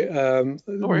 sorry, No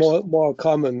worries. more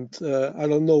comment. I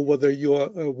don't know whether you're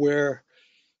aware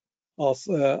of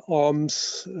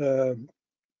ARMS.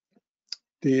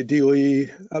 The DOE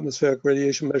Atmospheric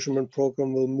Radiation Measurement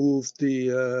Program will move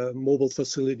the mobile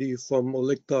facility from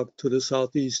Oliktok to the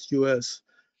southeast US,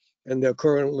 and they're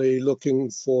currently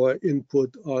looking for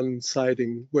input on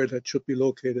siting where that should be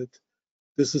located.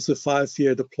 This is a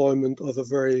 5-year deployment of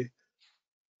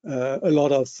a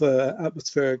lot of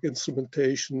atmospheric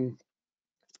instrumentation,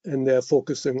 and they're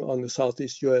focusing on the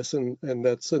southeast US, and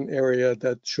that's an area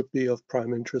that should be of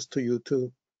prime interest to you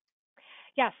too.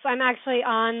 Yes, I'm actually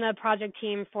on the project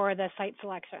team for the site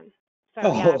selection. So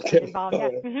Oh, yeah, I've okay. been involved. Yeah.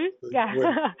 Right.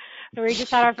 Yeah. So we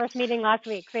just had our first meeting last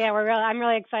week. So yeah, I'm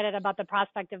really excited about the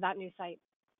prospect of that new site.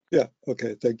 Yeah.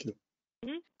 Okay. Thank you.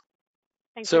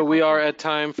 Thanks So for your we are question. at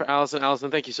time for Allison.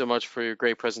 Allison, thank you so much for your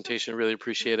great presentation. Really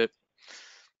appreciate it.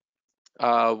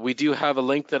 We do have a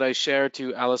link that I shared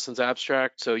to Allison's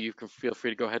abstract, so you can feel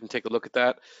free to go ahead and take a look at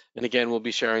that. And again, we'll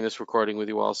be sharing this recording with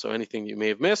you all, so anything you may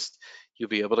have missed, you'll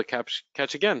be able to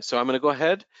catch again. So I'm going to go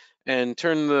ahead and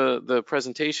turn the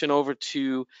presentation over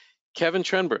to Kevin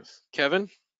Trenberth. Kevin?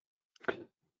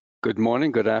 Good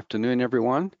morning, good afternoon,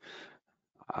 everyone.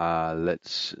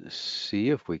 Let's see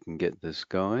if we can get this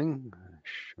going.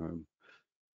 Sure.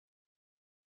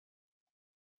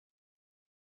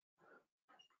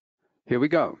 Here we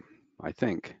go, I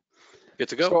think. Good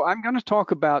to go. So I'm going to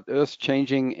talk about Earth's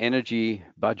changing energy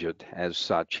budget as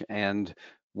such and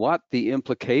what the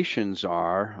implications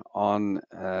are on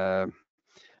a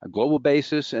global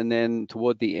basis and then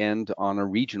toward the end on a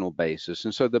regional basis.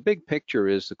 And so the big picture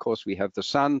is, of course, we have the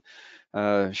sun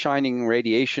shining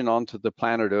radiation onto the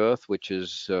planet Earth, which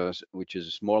is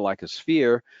more like a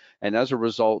sphere. And as a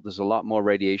result, there's a lot more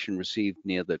radiation received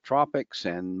near the tropics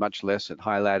and much less at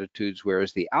high latitudes,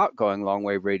 whereas the outgoing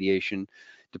long-wave radiation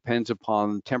depends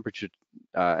upon temperature,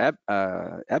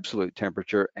 absolute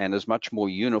temperature, and is much more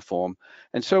uniform.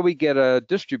 And so we get a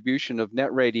distribution of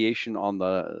net radiation on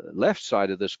the left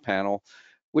side of this panel,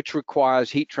 which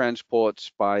requires heat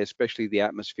transports by especially the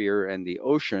atmosphere and the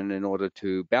ocean in order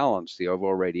to balance the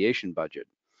overall radiation budget.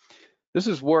 This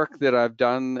is work that I've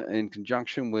done in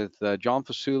conjunction with John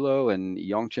Fasulo and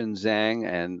Yongchen Zhang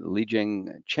and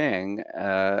Lijing Chang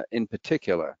in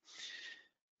particular.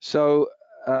 So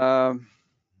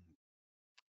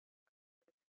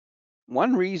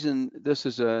one reason this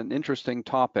is an interesting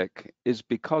topic is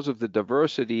because of the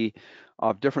diversity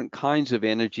of different kinds of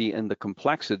energy and the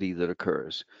complexity that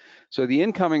occurs. So the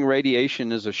incoming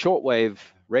radiation is a shortwave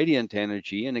radiant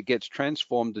energy, and it gets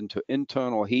transformed into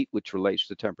internal heat, which relates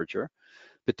to temperature,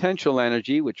 potential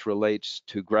energy, which relates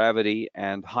to gravity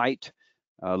and height,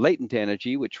 latent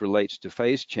energy, which relates to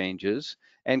phase changes,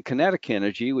 and kinetic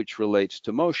energy, which relates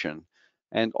to motion.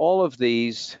 And all of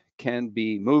these can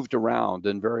be moved around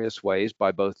in various ways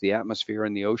by both the atmosphere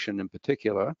and the ocean in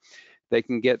particular, They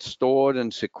can get stored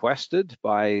and sequestered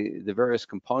by the various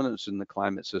components in the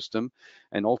climate system,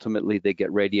 and ultimately they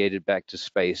get radiated back to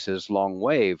space as long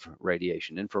wave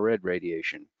radiation, infrared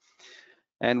radiation.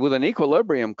 And with an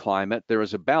equilibrium climate, there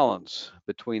is a balance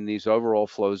between these overall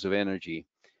flows of energy,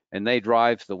 and they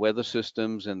drive the weather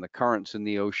systems and the currents in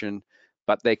the ocean,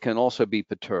 but they can also be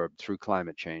perturbed through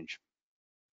climate change.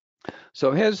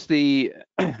 So here's the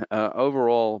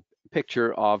overall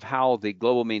picture of how the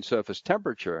global mean surface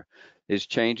temperature is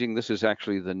changing. This is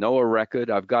actually the NOAA record.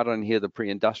 I've got on here the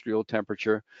pre-industrial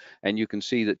temperature, and you can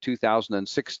see that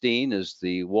 2016 is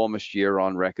the warmest year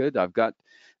on record. I've got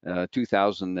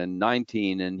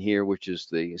 2019 in here, which is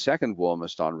the second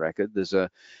warmest on record. There's a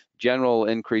general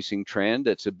increasing trend.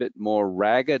 It's a bit more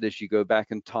ragged as you go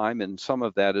back in time, and some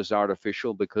of that is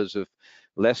artificial because of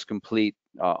less complete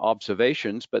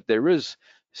observations, but there is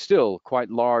still quite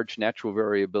large natural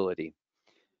variability.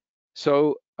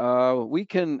 So we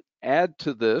can add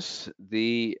to this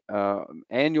the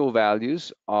annual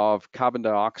values of carbon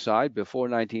dioxide before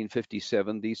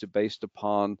 1957. These are based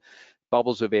upon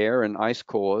bubbles of air and ice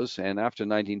cores, and after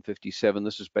 1957,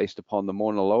 this is based upon the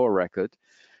Mauna Loa record.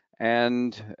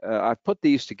 And I've put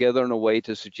these together in a way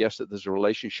to suggest that there's a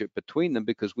relationship between them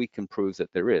because we can prove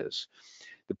that there is.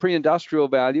 The pre-industrial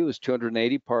value is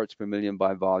 280 parts per million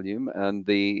by volume, and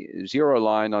the zero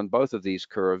line on both of these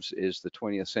curves is the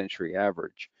 20th century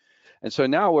average. And so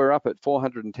now we're up at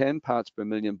 410 parts per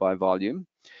million by volume,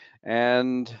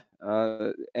 and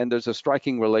there's a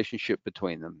striking relationship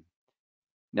between them.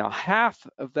 Now, half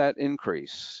of that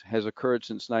increase has occurred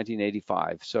since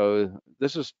 1985. So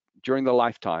this is during the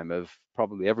lifetime of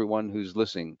probably everyone who's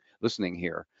listening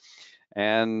here.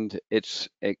 And it's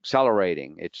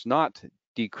accelerating. It's not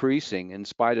decreasing in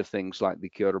spite of things like the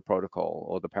Kyoto Protocol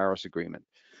or the Paris Agreement.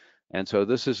 And so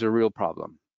this is a real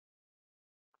problem.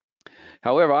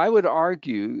 However, I would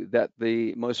argue that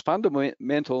the most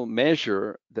fundamental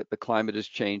measure that the climate is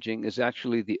changing is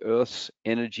actually the Earth's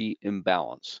energy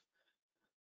imbalance.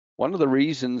 One of the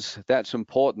reasons that's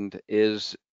important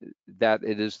is that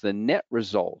it is the net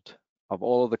result of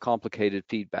all of the complicated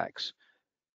feedbacks.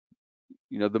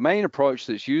 You know, the main approach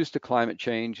that's used to climate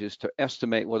change is to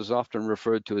estimate what is often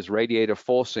referred to as radiator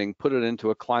forcing, put it into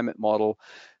a climate model,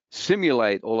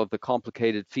 simulate all of the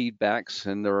complicated feedbacks,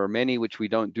 and there are many which we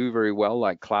don't do very well,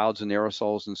 like clouds and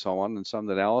aerosols and so on, and some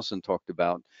that Allison talked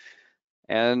about.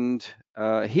 And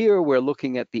here we're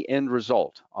looking at the end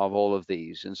result of all of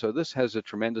these. And so this has a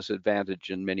tremendous advantage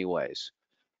in many ways.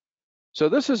 So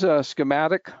this is a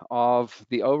schematic of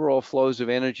the overall flows of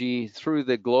energy through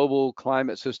the global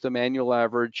climate system annual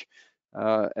average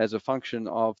as a function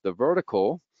of the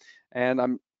vertical. And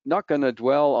I'm not going to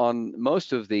dwell on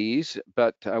most of these,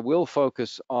 but I will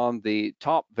focus on the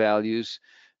top values,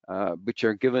 which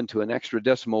are given to an extra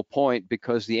decimal point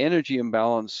because the energy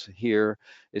imbalance here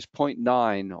is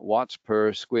 0.9 watts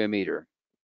per square meter.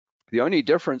 The only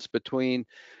difference between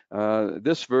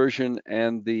this version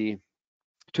and the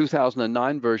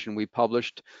 2009 version we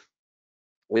published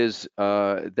is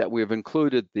that we've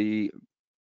included the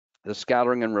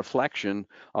scattering and reflection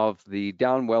of the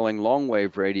downwelling long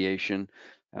wave radiation,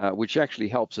 which actually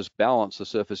helps us balance the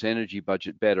surface energy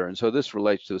budget better. And so this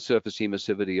relates to the surface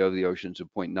emissivity of the oceans of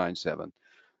 0.97.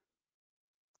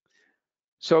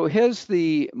 So here's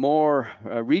the more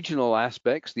regional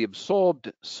aspects. The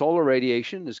absorbed solar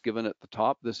radiation is given at the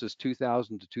top. This is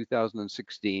 2000 to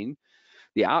 2016.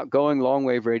 The outgoing long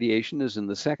wave radiation is in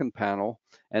the second panel,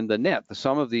 and the net, the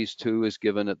sum of these two, is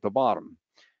given at the bottom.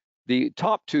 The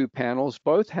top two panels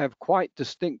both have quite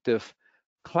distinctive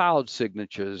cloud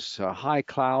signatures. High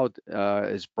cloud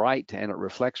is bright and it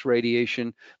reflects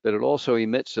radiation, but it also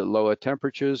emits at lower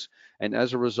temperatures. And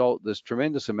as a result, there's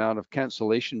tremendous amount of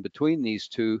cancellation between these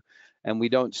two. And we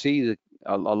don't see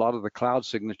a lot of the cloud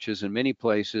signatures in many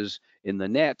places in the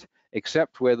net,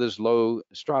 except where there's low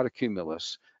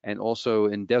stratocumulus and also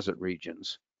in desert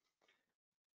regions.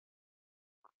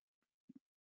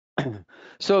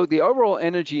 So the overall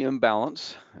energy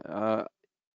imbalance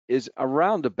is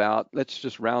around about, let's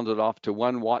just round it off to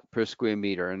 1 watt per square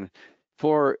meter. And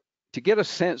to get a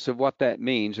sense of what that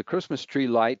means, a Christmas tree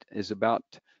light is about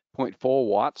 0.4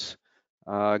 watts.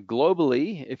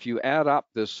 Globally, if you add up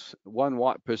this 1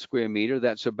 watt per square meter,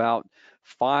 that's about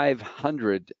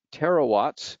 500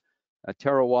 terawatts. A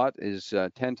terawatt is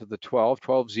 10 to the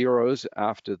 12 zeros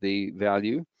after the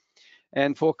value.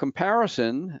 And for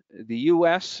comparison, the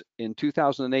US in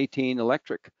 2018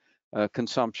 electric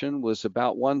consumption was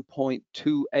about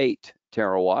 1.28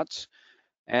 terawatts,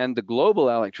 and the global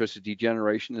electricity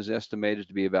generation is estimated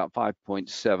to be about 5.7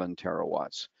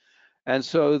 terawatts. And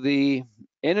so the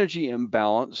energy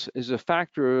imbalance is a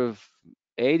factor of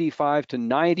 85 to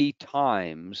 90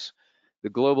 times the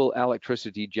global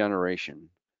electricity generation.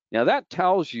 Now that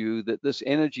tells you that this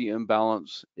energy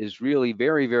imbalance is really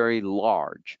very, very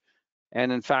large.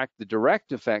 And in fact, the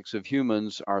direct effects of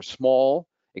humans are small,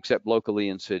 except locally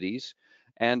in cities.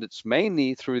 And it's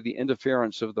mainly through the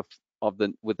interference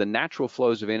with the natural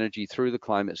flows of energy through the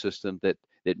climate system that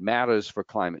matters for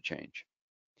climate change.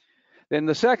 Then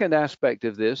the second aspect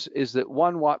of this is that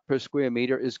 1 watt per square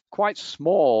meter is quite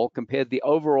small compared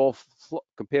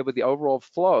with the overall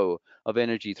flow of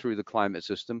energy through the climate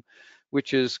system,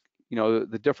 which is, you know,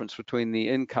 the difference between the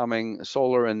incoming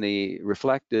solar and the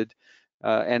reflected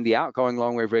and the outgoing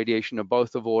long-wave radiation are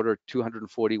both of order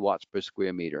 240 watts per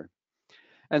square meter.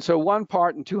 And so 1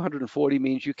 part in 240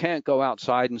 means you can't go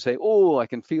outside and say, oh, I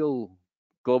can feel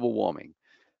global warming.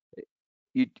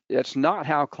 That's not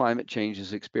how climate change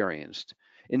is experienced.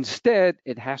 Instead,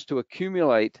 it has to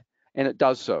accumulate, and it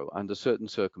does so under certain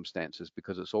circumstances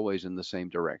because it's always in the same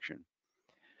direction.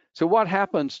 So what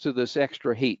happens to this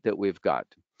extra heat that we've got?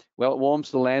 Well, it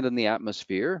warms the land and the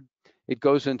atmosphere. It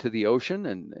goes into the ocean,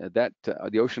 and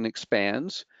the ocean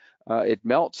expands. It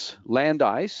melts land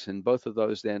ice, and both of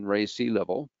those then raise sea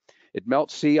level. It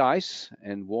melts sea ice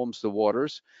and warms the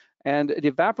waters. And it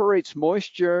evaporates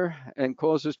moisture and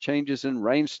causes changes in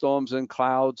rainstorms and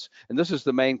clouds. And this is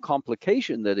the main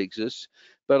complication that exists.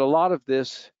 But a lot of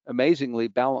this amazingly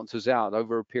balances out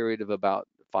over a period of about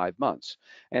 5 months.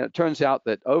 And it turns out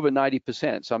that over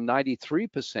 90%, some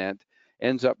 93%,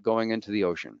 ends up going into the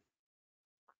ocean.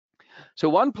 So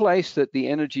one place that the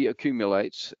energy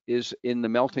accumulates is in the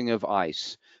melting of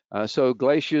ice. So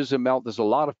glaciers are melt. There's a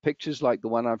lot of pictures like the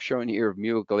one I've shown here of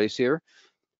Muir Glacier.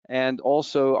 And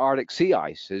also Arctic sea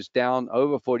ice is down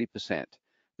over 40%.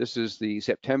 This is the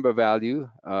September value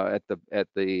at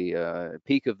the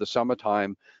peak of the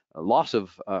summertime loss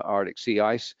of Arctic sea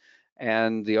ice,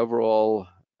 and the overall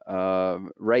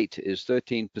rate is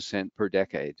 13% per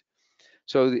decade.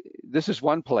 So this is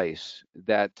one place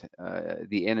that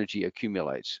the energy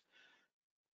accumulates.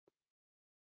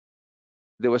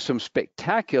 There was some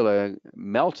spectacular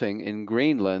melting in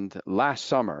Greenland last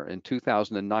summer in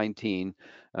 2019,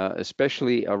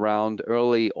 especially around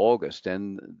early August.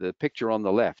 And the picture on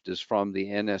the left is from the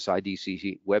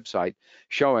NSIDC website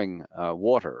showing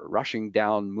water rushing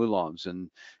down moulins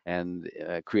and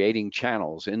creating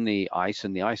channels in the ice.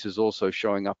 And the ice is also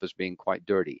showing up as being quite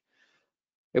dirty.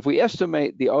 If we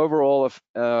estimate the overall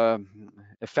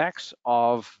effects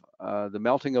of the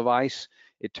melting of ice,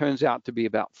 it turns out to be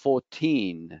about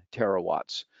 14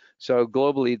 terawatts. So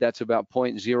globally, that's about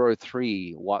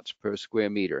 0.03 watts per square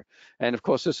meter. And of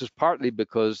course, this is partly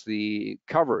because the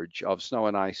coverage of snow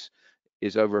and ice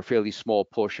is over a fairly small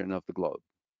portion of the globe.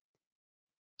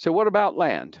 So what about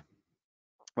land?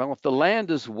 Well, if the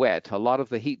land is wet, a lot of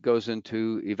the heat goes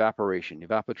into evaporation,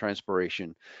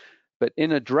 evapotranspiration. But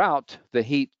in a drought, the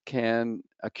heat can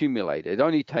accumulate. It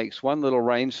only takes one little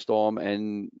rainstorm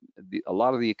and a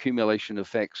lot of the accumulation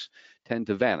effects tend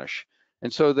to vanish.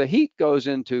 And so the heat goes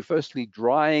into firstly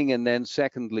drying and then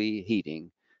secondly heating.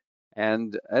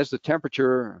 And as the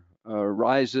temperature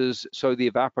rises, so the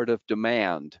evaporative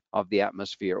demand of the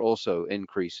atmosphere also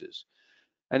increases.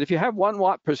 And if you have 1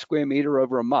 watt per square meter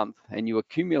over a month and you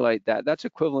accumulate that, that's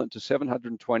equivalent to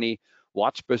 720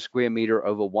 watts per square meter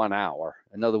over 1 hour.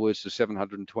 In other words, to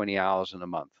 720 hours in a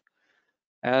month.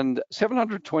 And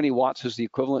 720 watts is the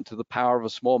equivalent to the power of a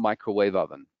small microwave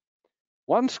oven.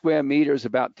 1 square meter is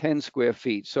about 10 square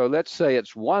feet. So let's say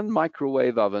it's 1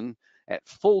 microwave oven at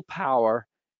full power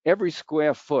every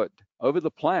square foot over the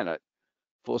planet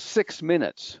for 6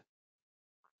 minutes.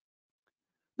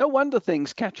 No wonder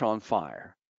things catch on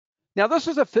fire. Now, this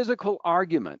is a physical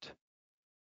argument.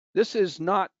 This is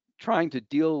not trying to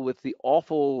deal with the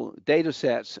awful data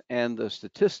sets and the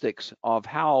statistics of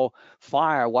how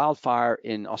wildfire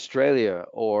in Australia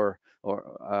or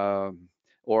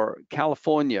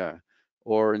California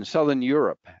or in Southern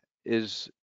Europe is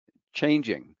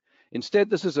changing. Instead,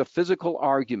 this is a physical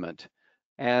argument,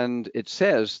 and it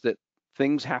says that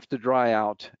things have to dry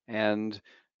out and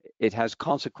it has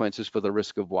consequences for the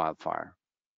risk of wildfire.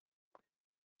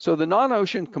 So the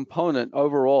non-ocean component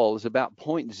overall is about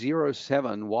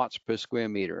 0.07 watts per square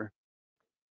meter.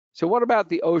 So what about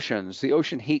the oceans, the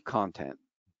ocean heat content?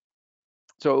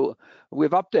 So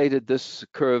we've updated this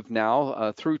curve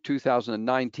now through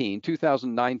 2019.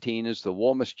 2019 is the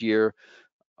warmest year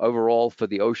overall for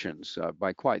the oceans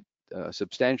by quite a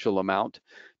substantial amount.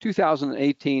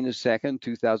 2018 is second,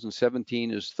 2017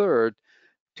 is third,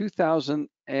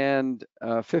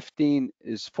 2015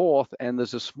 is fourth, and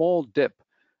there's a small dip.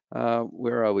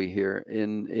 Where are we here?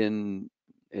 In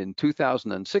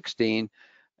 2016,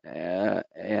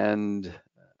 and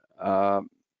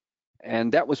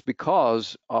And that was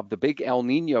because of the big El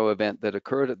Nino event that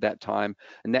occurred at that time,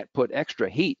 and that put extra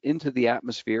heat into the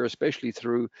atmosphere, especially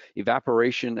through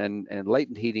evaporation and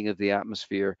latent heating of the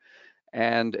atmosphere,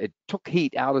 and it took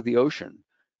heat out of the ocean.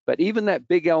 But even that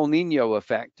big El Nino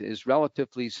effect is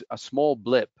relatively a small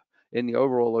blip in the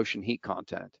overall ocean heat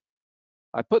content.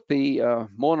 I put the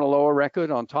Mauna Loa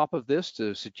record on top of this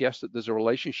to suggest that there's a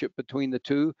relationship between the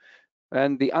two,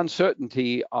 and the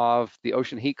uncertainty of the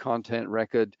ocean heat content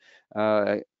record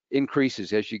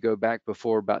increases as you go back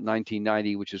before about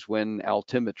 1990, which is when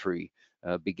altimetry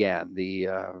began, the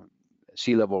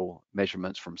sea level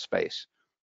measurements from space.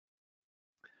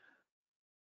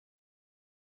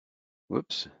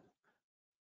 Whoops.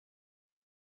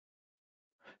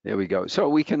 There we go. So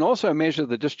we can also measure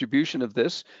the distribution of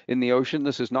this in the ocean.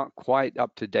 This is not quite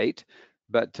up to date,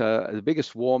 but the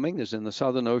biggest warming is in the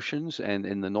southern oceans and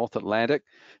in the North Atlantic.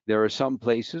 There are some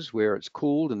places where it's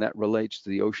cooled, and that relates to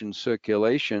the ocean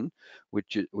circulation,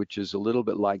 which is a little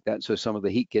bit like that. So some of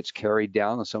the heat gets carried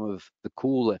down, and some of the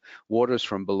cool waters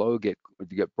from below get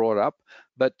brought up.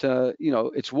 But you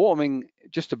know, it's warming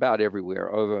just about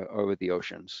everywhere over the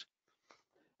oceans.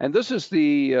 And this is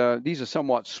these are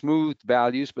somewhat smooth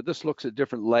values, but this looks at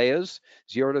different layers,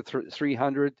 0 to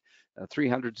 300,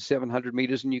 300 to 700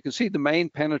 meters. And you can see the main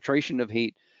penetration of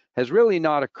heat has really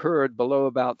not occurred below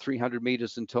about 300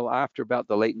 meters until after about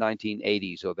the late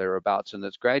 1980s or thereabouts. And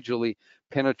it's gradually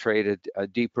penetrated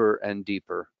deeper and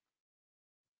deeper.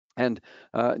 And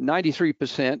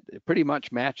 93% pretty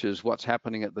much matches what's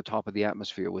happening at the top of the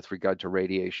atmosphere with regard to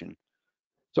radiation.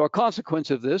 So a consequence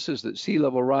of this is that sea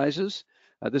level rises.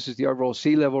 This is the overall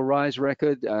sea level rise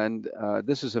record, and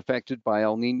this is affected by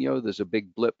El Nino. There's a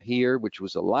big blip here, which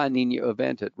was a La Nina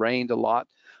event. It rained a lot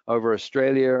over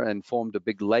Australia and formed a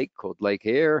big lake called Lake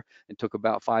Eyre and took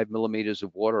about 5 millimeters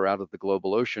of water out of the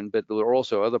global ocean. But there are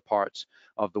also other parts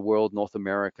of the world, North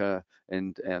America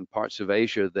and parts of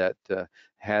Asia, that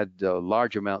had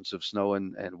large amounts of snow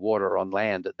and water on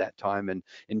land at that time. And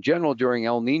in general, during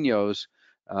El Ninos,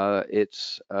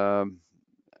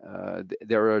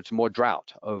 there is more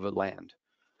drought over land.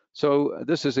 So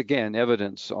this is again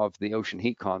evidence of the ocean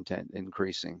heat content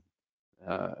increasing,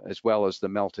 as well as the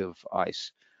melt of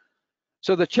ice.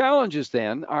 So the challenges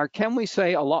then are, can we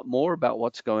say a lot more about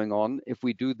what's going on if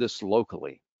we do this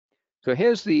locally? So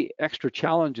here's the extra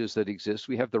challenges that exist.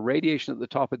 We have the radiation at the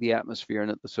top of the atmosphere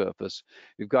and at the surface.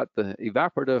 We've got the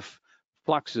evaporative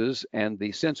fluxes and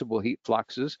the sensible heat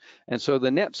fluxes. And so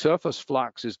the net surface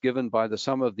flux is given by the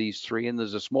sum of these three, and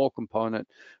there's a small component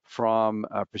from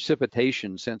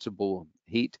precipitation, sensible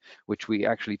heat, which we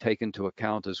actually take into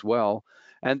account as well.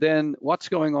 And then what's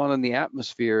going on in the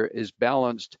atmosphere is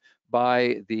balanced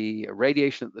by the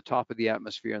radiation at the top of the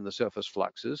atmosphere and the surface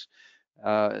fluxes.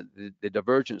 The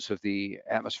divergence of the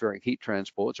atmospheric heat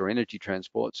transports or energy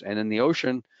transports, and in the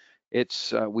ocean,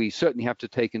 it's we certainly have to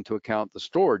take into account the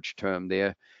storage term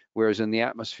there, whereas in the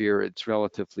atmosphere, it's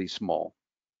relatively small.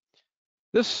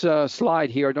 This slide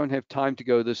here, I don't have time to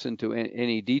go this into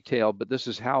any detail, but this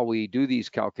is how we do these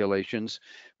calculations.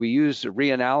 We use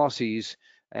reanalyses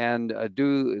and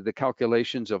do the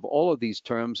calculations of all of these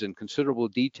terms in considerable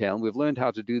detail. And we've learned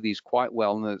how to do these quite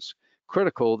well, and it's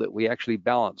critical that we actually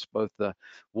balance both the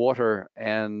water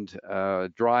and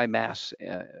dry mass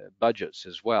budgets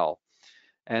as well.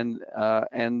 And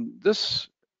this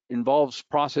involves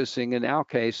processing, in our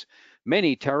case,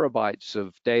 many terabytes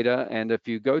of data. And if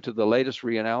you go to the latest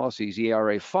reanalyses,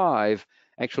 ERA5,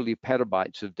 actually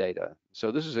petabytes of data.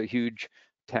 So this is a huge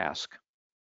task.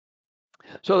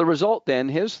 So the result then,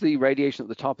 here's the radiation at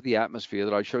the top of the atmosphere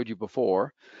that I showed you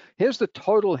before. Here's the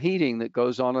total heating that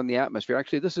goes on in the atmosphere.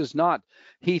 Actually, this is not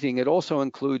heating. It also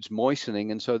includes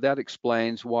moistening. And so that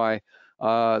explains why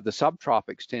the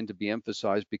subtropics tend to be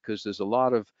emphasized, because there's a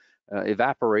lot of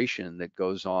evaporation that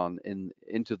goes on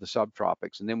into the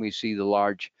subtropics. And then we see the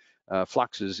large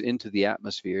fluxes into the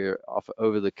atmosphere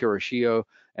over the Kuroshio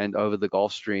and over the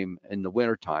Gulf Stream in the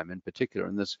wintertime in particular.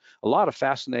 And there's a lot of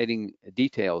fascinating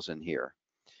details in here.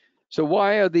 So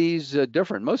why are these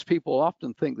different? Most people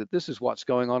often think that this is what's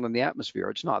going on in the atmosphere.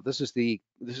 It's not. This is the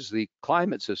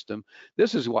climate system.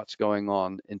 This is what's going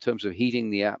on in terms of heating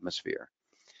the atmosphere.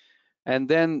 And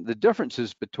then the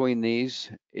differences between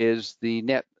these is the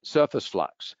net surface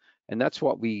flux. And that's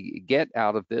what we get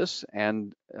out of this.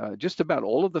 And just about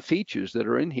all of the features that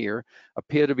are in here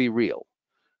appear to be real.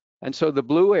 And so the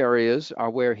blue areas are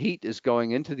where heat is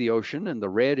going into the ocean, and the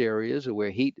red areas are where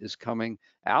heat is coming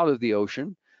out of the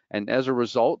ocean. And as a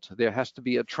result, there has to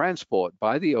be a transport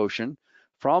by the ocean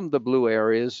from the blue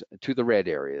areas to the red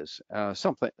areas,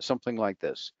 something like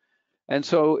this. And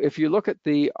so if you look at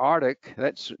the Arctic,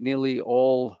 that's nearly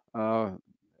all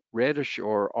reddish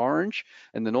or orange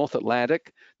in the North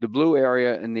Atlantic. The blue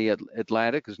area in the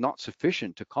Atlantic is not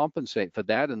sufficient to compensate for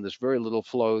that, and there's very little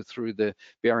flow through the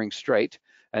Bering Strait.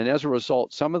 And as a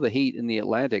result, some of the heat in the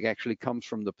Atlantic actually comes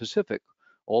from the Pacific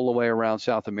all the way around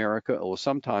South America, or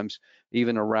sometimes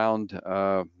even around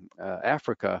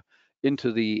Africa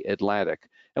into the Atlantic.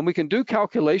 And we can do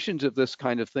calculations of this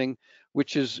kind of thing,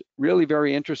 which is really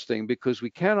very interesting because we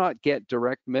cannot get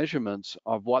direct measurements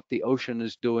of what the ocean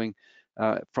is doing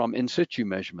from in situ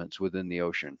measurements within the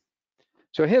ocean.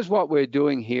 So here's what we're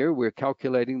doing here. We're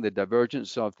calculating the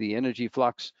divergence of the energy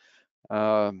flux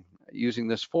using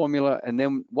this formula. And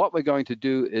then what we're going to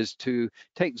do is to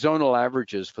take zonal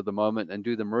averages for the moment and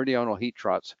do the meridional heat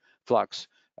flux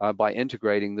by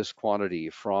integrating this quantity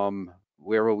from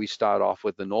wherever we start off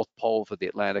with the North Pole for the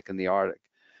Atlantic and the Arctic,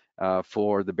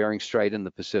 for the Bering Strait and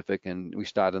the Pacific, and we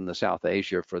start in the South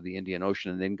Asia for the Indian Ocean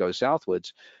and then go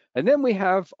southwards. And then we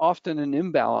have often an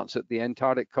imbalance at the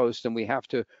Antarctic coast, and we have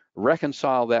to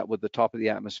reconcile that with the top of the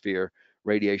atmosphere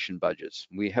radiation budgets.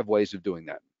 We have ways of doing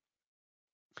that.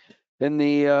 Then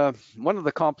one of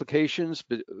the complications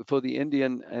for the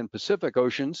Indian and Pacific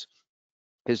Oceans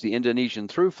is the Indonesian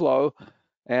through flow,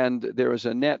 and there is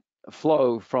a net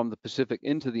flow from the Pacific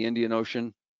into the Indian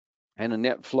Ocean and a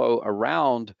net flow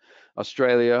around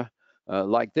Australia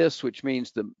like this, which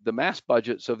means the mass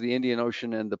budgets of the Indian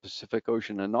Ocean and the Pacific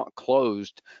Ocean are not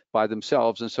closed by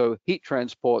themselves. And so heat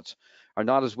transports are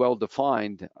not as well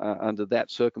defined under that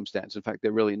circumstance. In fact,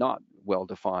 they're really not well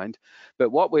defined.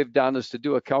 But what we've done is to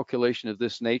do a calculation of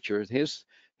this nature.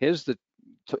 Here's the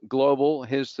global,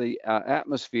 here's the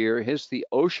atmosphere, here's the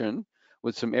ocean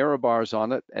with some error bars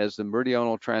on it as the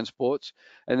meridional transports.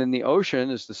 And then the ocean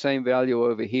is the same value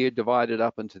over here divided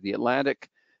up into the Atlantic,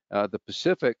 the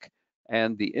Pacific,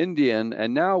 and the Indian.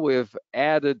 And now we've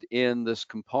added in this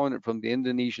component from the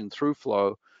Indonesian through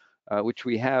flow, which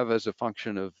we have as a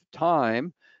function of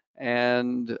time.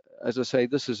 And as I say,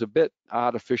 this is a bit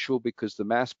artificial because the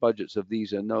mass budgets of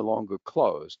these are no longer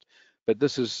closed. But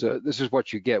this is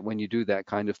what you get when you do that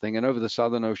kind of thing. And over the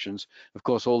southern oceans, of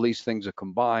course, all these things are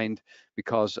combined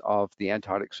because of the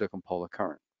Antarctic circumpolar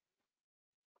current.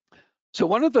 So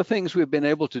one of the things we've been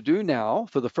able to do now,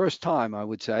 for the first time, I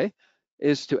would say,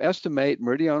 is to estimate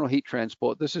meridional heat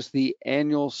transport. This is the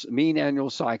mean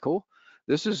annual cycle.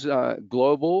 This is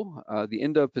global, the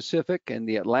Indo-Pacific and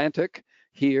the Atlantic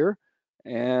here.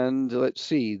 And let's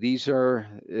see, these are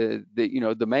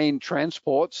the main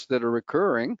transports that are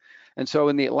occurring. And so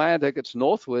in the Atlantic, it's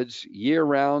northwards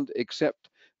year-round, except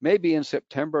maybe in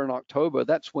September and October.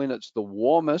 That's when it's the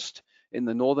warmest in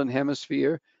the northern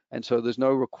hemisphere. And so there's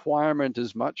no requirement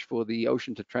as much for the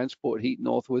ocean to transport heat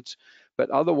northwards.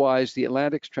 But otherwise, the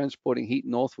Atlantic's transporting heat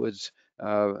northwards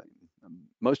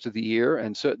most of the year,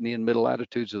 and certainly in middle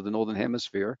latitudes of the northern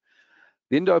hemisphere.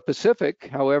 The Indo-Pacific,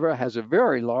 however, has a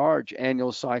very large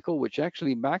annual cycle, which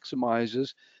actually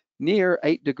maximizes near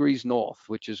 8 degrees north,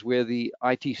 which is where the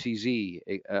ITCZ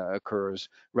occurs,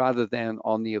 rather than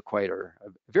on the equator. A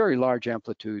very large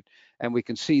amplitude, and we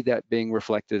can see that being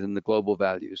reflected in the global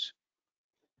values.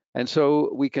 And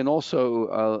so we can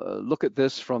also look at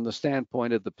this from the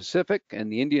standpoint of the Pacific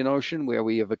and the Indian Ocean, where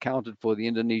we have accounted for the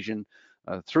Indonesian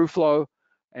through flow.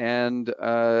 And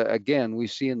again, we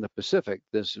see in the Pacific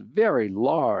this very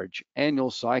large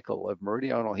annual cycle of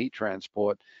meridional heat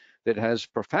transport that has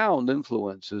profound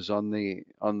influences on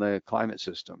the climate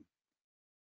system.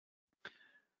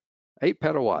 8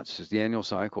 petawatts is the annual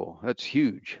cycle. That's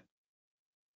huge.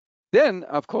 Then,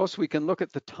 of course, we can look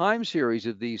at the time series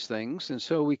of these things. And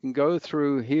so we can go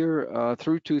through here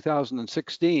through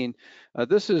 2016.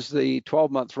 This is the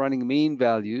 12-month running mean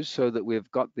values, so that we've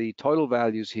got the total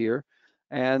values here.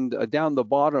 And down the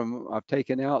bottom, I've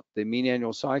taken out the mean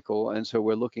annual cycle. And so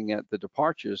we're looking at the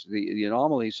departures, the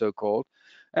anomalies, so-called.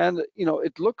 And,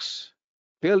 it looks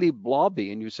fairly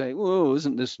blobby. And you say, oh,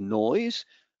 isn't this noise?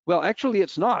 Well, actually,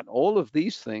 it's not. All of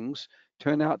these things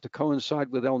turn out to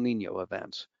coincide with El Nino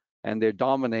events, and they're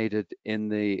dominated in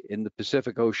the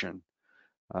Pacific Ocean.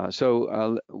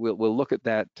 So we'll look at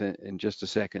that in just a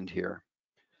second here.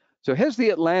 So here's the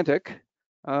Atlantic.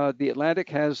 The Atlantic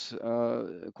has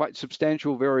quite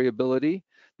substantial variability.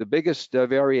 The biggest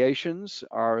variations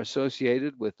are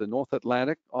associated with the North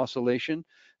Atlantic oscillation,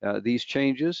 these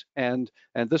changes, and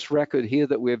this record here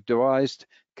that we've devised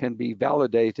can be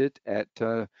validated at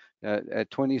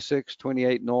 26,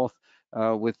 28 north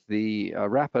with the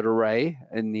rapid array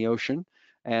in the ocean,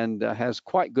 and has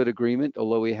quite good agreement,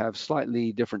 although we have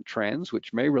slightly different trends,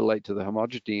 which may relate to the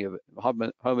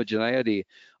homogeneity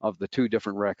of the two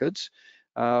different records.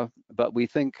 but we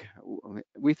think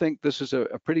this is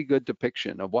a pretty good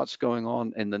depiction of what's going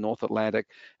on in the North Atlantic,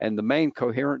 and the main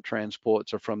coherent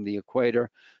transports are from the equator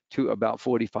to about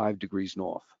 45 degrees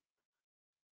north.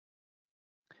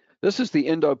 This is the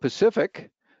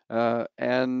Indo-Pacific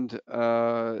and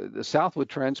the southward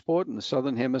transport in the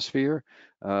southern hemisphere,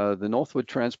 the northward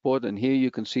transport, and here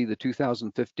you can see the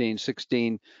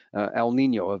 2015-16 El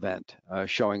Nino event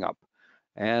showing up.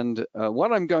 And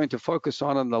what I'm going to focus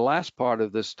on in the last part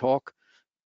of this talk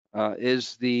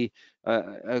is the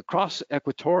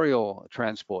cross-equatorial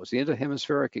transports, the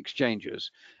interhemispheric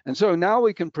exchanges. And so now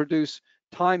we can produce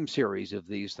time series of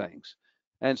these things.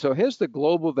 And so here's the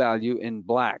global value in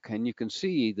black, and you can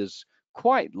see there's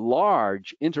quite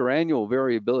large interannual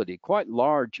variability, quite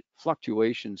large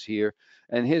fluctuations here.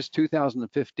 And here's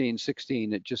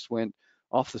 2015-16, it just went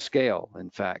off the scale, in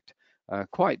fact,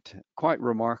 quite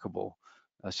remarkable,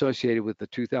 associated with the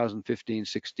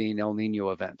 2015-16 El Nino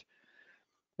event.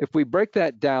 If we break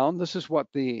that down, this is what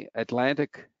the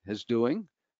Atlantic is doing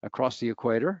across the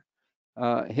equator.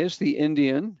 Here's the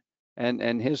Indian,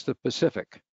 and here's the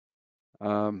Pacific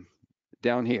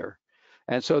down here.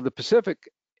 And so the Pacific,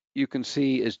 you can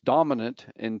see, is dominant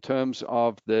in terms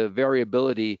of the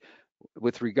variability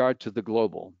with regard to the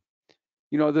global.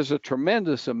 You know, there's a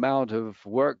tremendous amount of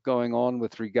work going on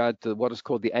with regard to what is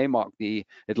called the AMOC, the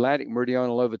Atlantic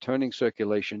Meridional Overturning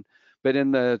Circulation. But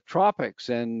in the tropics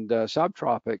and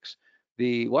subtropics,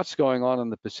 what's going on in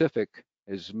the Pacific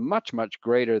is much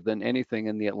greater than anything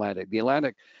in the Atlantic. The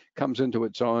Atlantic comes into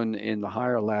its own in the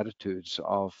higher latitudes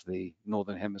of the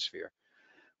Northern Hemisphere.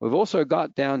 We've also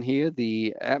got down here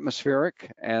the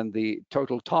atmospheric and the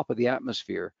total top of the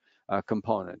atmosphere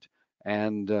component.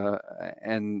 And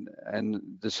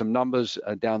there's some numbers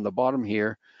down the bottom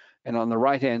here. And on the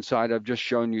right-hand side, I've just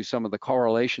shown you some of the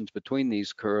correlations between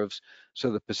these curves.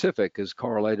 So the Pacific is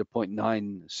correlated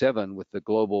 0.97 with the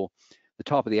global. The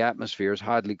top of the atmosphere is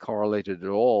hardly correlated at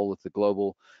all with the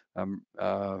global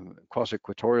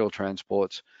cross-equatorial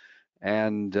transports.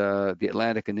 And the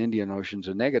Atlantic and Indian Oceans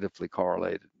are negatively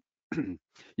correlated.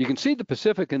 You can see the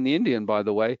Pacific and the Indian, by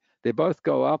the way, they both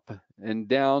go up and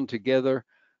down together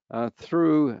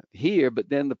through here, but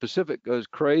then the Pacific goes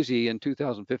crazy in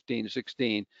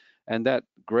 2015-16, and that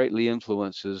greatly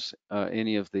influences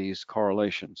any of these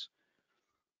correlations.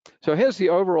 So here's the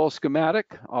overall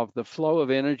schematic of the flow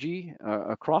of energy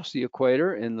across the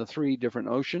equator in the three different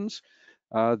oceans.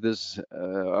 There's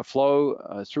a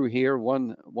flow through here,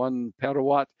 one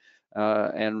petawatt,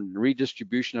 and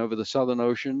redistribution over the southern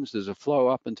oceans. There's a flow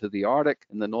up into the Arctic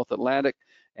and the North Atlantic,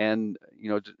 and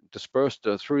dispersed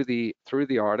through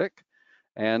the Arctic.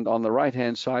 And on the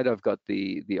right-hand side, I've got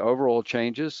the overall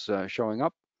changes showing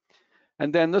up.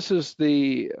 And then this is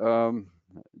the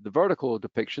vertical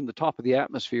depiction. The top of the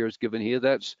atmosphere is given here.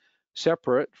 That's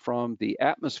separate from the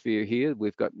atmosphere here.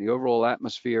 We've got the overall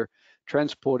atmosphere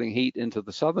transporting heat into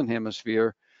the southern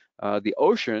hemisphere. The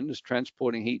ocean is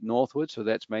transporting heat northward, so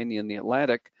that's mainly in the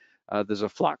Atlantic. There's a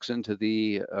flux into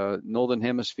the northern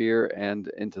hemisphere and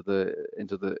into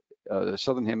the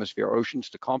southern hemisphere oceans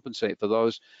to compensate for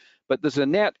those. But there's a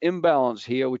net imbalance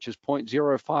here, which is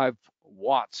 0.05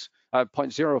 watts,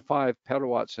 0.05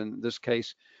 petawatts in this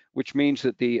case, which means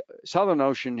that the southern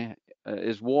ocean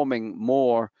is warming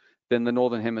more than the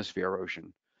northern hemisphere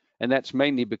ocean. And that's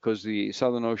mainly because the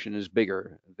southern ocean is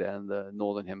bigger than the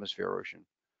northern hemisphere ocean.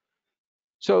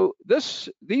 So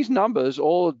these numbers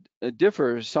all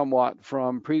differ somewhat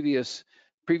from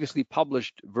previously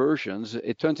published versions.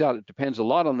 It turns out it depends a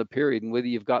lot on the period and whether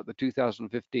you've got the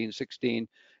 2015-16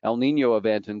 El Nino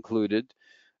event included.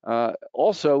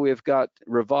 Also, we've got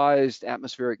revised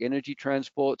atmospheric energy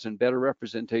transports and better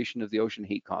representation of the ocean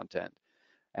heat content.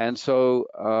 And so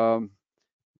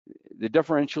the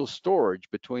differential storage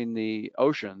between the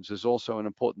oceans is also an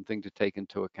important thing to take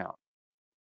into account.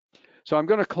 So I'm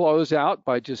going to close out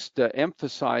by just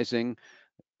emphasizing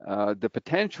the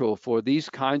potential for these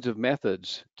kinds of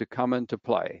methods to come into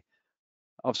play.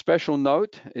 Of special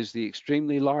note is the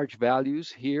extremely large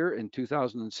values here in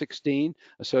 2016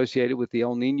 associated with the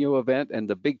El Nino event and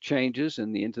the big changes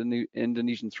in the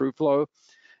Indonesian through flow.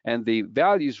 And the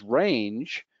values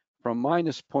range from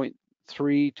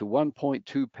 -0.3 to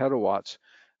 1.2 petawatts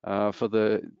for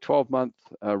the 12-month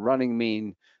running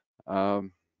mean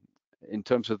in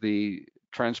terms of the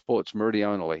transports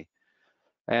meridionally.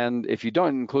 And if you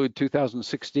don't include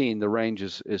 2016, the range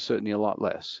is certainly a lot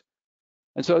less.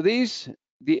 And so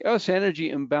the Earth's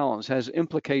energy imbalance has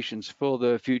implications for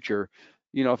the future.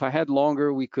 You know, if I had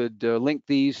longer, we could link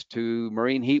these to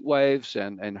marine heat waves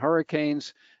and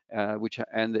hurricanes, there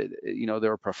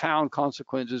are profound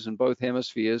consequences in both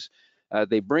hemispheres.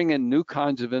 They bring in new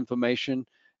kinds of information.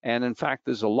 And in fact,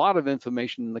 there's a lot of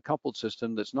information in the coupled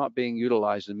system that's not being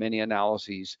utilized in many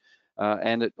analyses.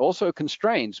 And it also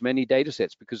constrains many data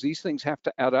sets because these things have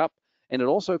to add up. And it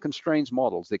also constrains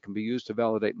models that can be used to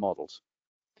validate models.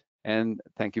 And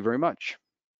thank you very much.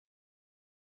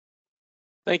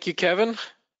 Thank you, Kevin.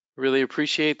 Really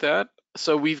appreciate that.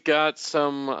 So we've got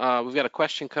a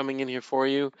question coming in here for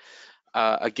you.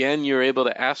 Again, you're able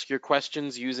to ask your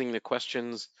questions using the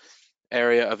questions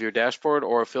area of your dashboard,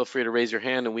 or feel free to raise your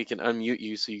hand and we can unmute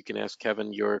you so you can ask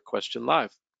Kevin your question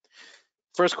live.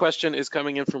 First question is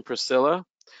coming in from Priscilla.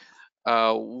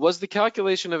 Was the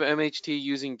calculation of MHT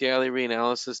using daily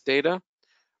reanalysis data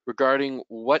regarding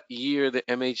what year the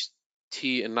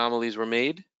MHT anomalies were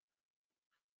made?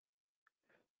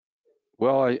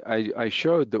 Well, I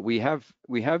showed that we have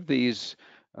these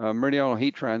meridional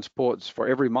heat transports for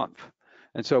every month.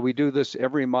 And so we do this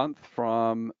every month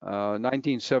from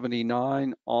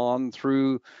 1979 on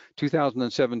through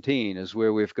 2017 is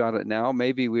where we've got it now.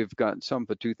 Maybe we've got some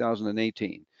for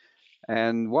 2018.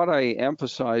 And what I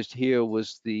emphasized here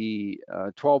was the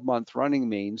 12-month running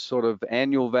means, sort of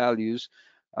annual values.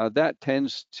 That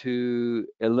tends to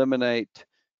eliminate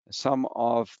some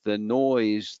of the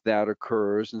noise that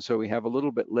occurs, and so we have a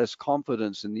little bit less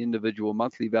confidence in the individual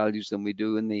monthly values than we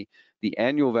do in the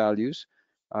annual values.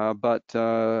 But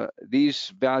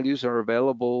these values are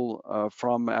available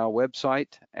from our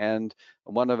website, and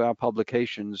one of our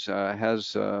publications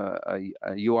has a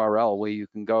URL where you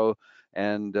can go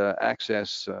and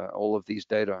access all of these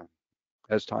data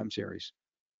as time series.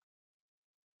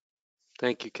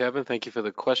 Thank you, Kevin. Thank you for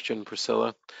the question,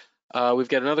 Priscilla. We've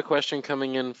got another question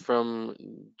coming in from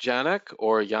Janak,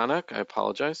 or Yanak, I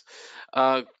apologize.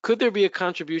 Could there be a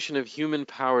contribution of human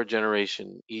power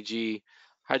generation, e.g.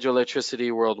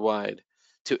 hydroelectricity worldwide,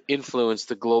 to influence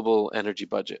the global energy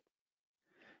budget?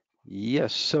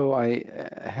 Yes, so I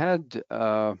had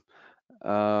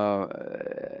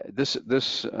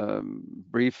this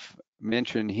brief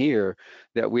mention here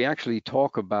that we actually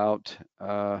talk about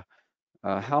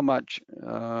how much,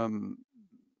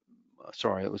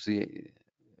 sorry, it was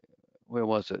where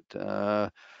was it?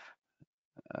 Where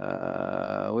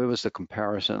was the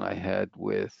comparison I had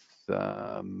with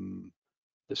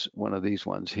this one of these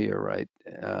ones here, right?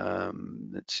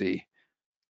 Let's see.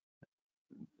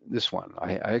 This one.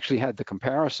 I actually had the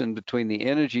comparison between the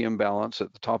energy imbalance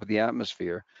at the top of the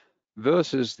atmosphere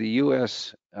versus the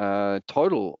US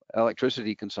total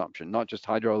electricity consumption, not just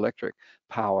hydroelectric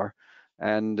power,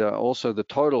 and also the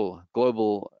total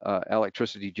global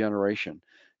electricity generation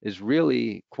is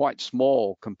really quite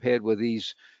small compared with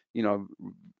these,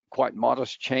 quite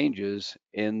modest changes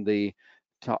in the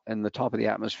top of the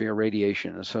atmosphere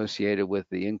radiation associated with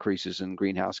the increases in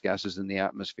greenhouse gases in the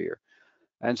atmosphere.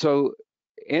 And so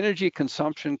energy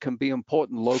consumption can be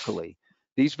important locally.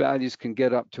 These values can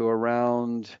get up to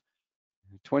around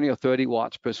 20 or 30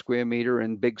 watts per square meter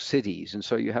in big cities. And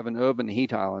so you have an urban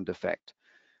heat island effect.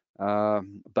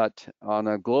 But on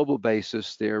a global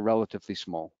basis, they're relatively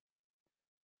small.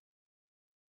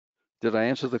 Did I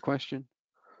answer the question?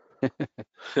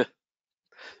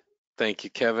 Thank you,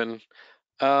 Kevin.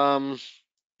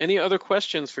 Any other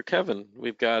questions for Kevin?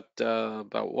 We've got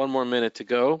about 1 more minute to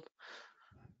go.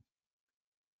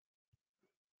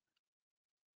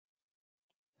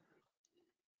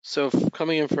 So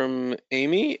coming in from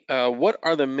Amy, what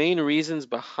are the main reasons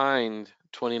behind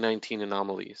 2019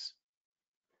 anomalies?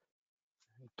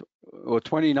 Well,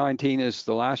 2019 is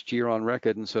the last year on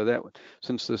record, and so that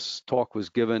since this talk was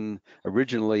given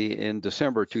originally in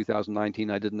December 2019,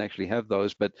 I didn't actually have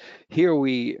those, but here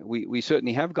we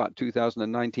certainly have got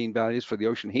 2019 values for the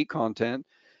ocean heat content,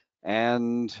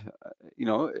 and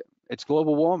it's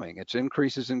global warming, it's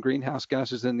increases in greenhouse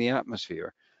gases in the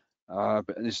atmosphere.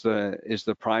 Is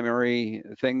the primary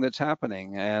thing that's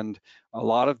happening, and a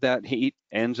lot of that heat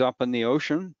ends up in the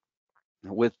ocean.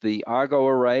 With the Argo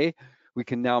array, we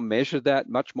can now measure that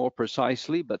much more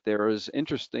precisely, but there is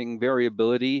interesting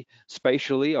variability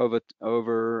spatially around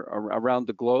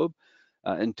the globe.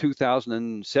 In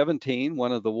 2017,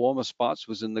 one of the warmer spots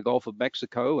was in the Gulf of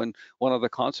Mexico, and one of the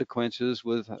consequences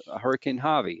was Hurricane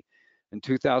Harvey. In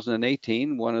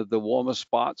 2018, one of the warmer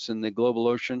spots in the global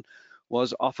ocean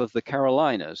was off of the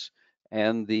Carolinas,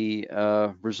 and the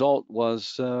result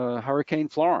was Hurricane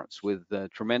Florence with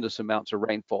tremendous amounts of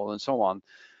rainfall and so on.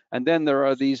 And then there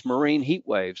are these marine heat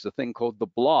waves, the thing called the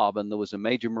blob, and there was a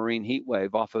major marine heat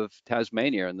wave off of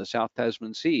Tasmania in the South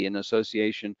Tasman Sea in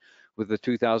association with the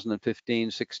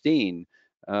 2015-16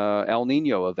 El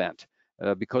Nino event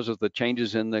because of the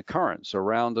changes in the currents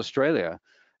around Australia.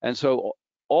 And so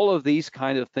all of these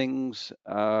kind of things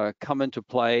come into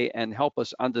play and help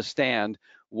us understand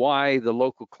why the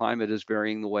local climate is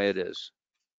varying the way it is.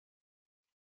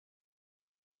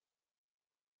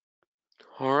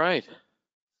 All right.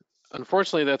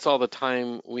 Unfortunately, that's all the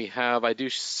time we have. I do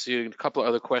see a couple of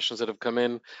other questions that have come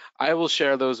in. I will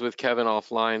share those with Kevin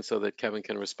offline so that Kevin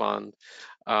can respond.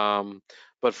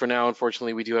 But for now,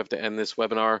 unfortunately, we do have to end this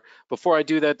webinar. Before I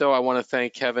do that, though, I want to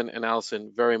thank Kevin and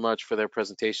Allison very much for their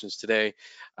presentations today.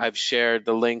 I've shared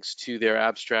the links to their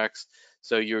abstracts,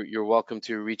 so you're welcome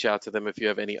to reach out to them if you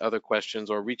have any other questions,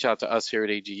 or reach out to us here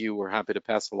at AGU. We're happy to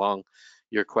pass along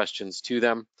your questions to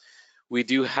them. We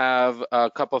do have a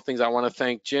couple of things. I want to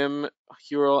thank Jim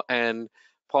Hurel and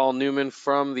Paul Newman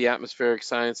from the Atmospheric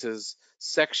Sciences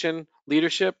section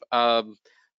leadership.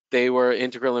 They were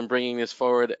integral in bringing this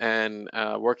forward and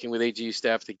working with AGU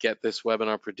staff to get this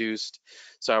webinar produced.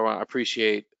 So I want to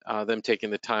appreciate them taking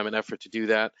the time and effort to do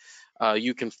that.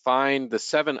 You can find the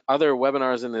 7 other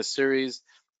webinars in this series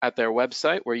at their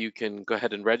website, where you can go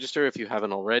ahead and register if you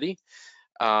haven't already.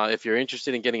 If you're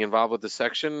interested in getting involved with the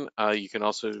section, you can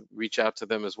also reach out to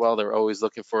them as well. They're always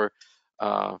looking for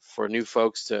new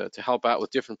folks to help out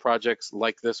with different projects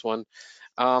like this one.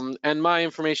 And my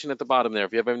information at the bottom there.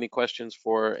 If you have any questions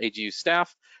for AGU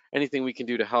staff, anything we can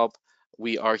do to help,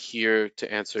 we are here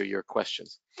to answer your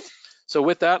questions. So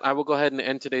with that, I will go ahead and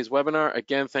end today's webinar.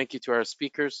 Again, thank you to our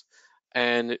speakers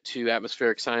and to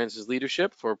Atmospheric Sciences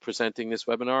leadership for presenting this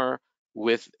webinar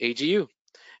with AGU.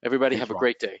 Everybody have a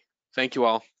great day. Thank you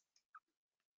all.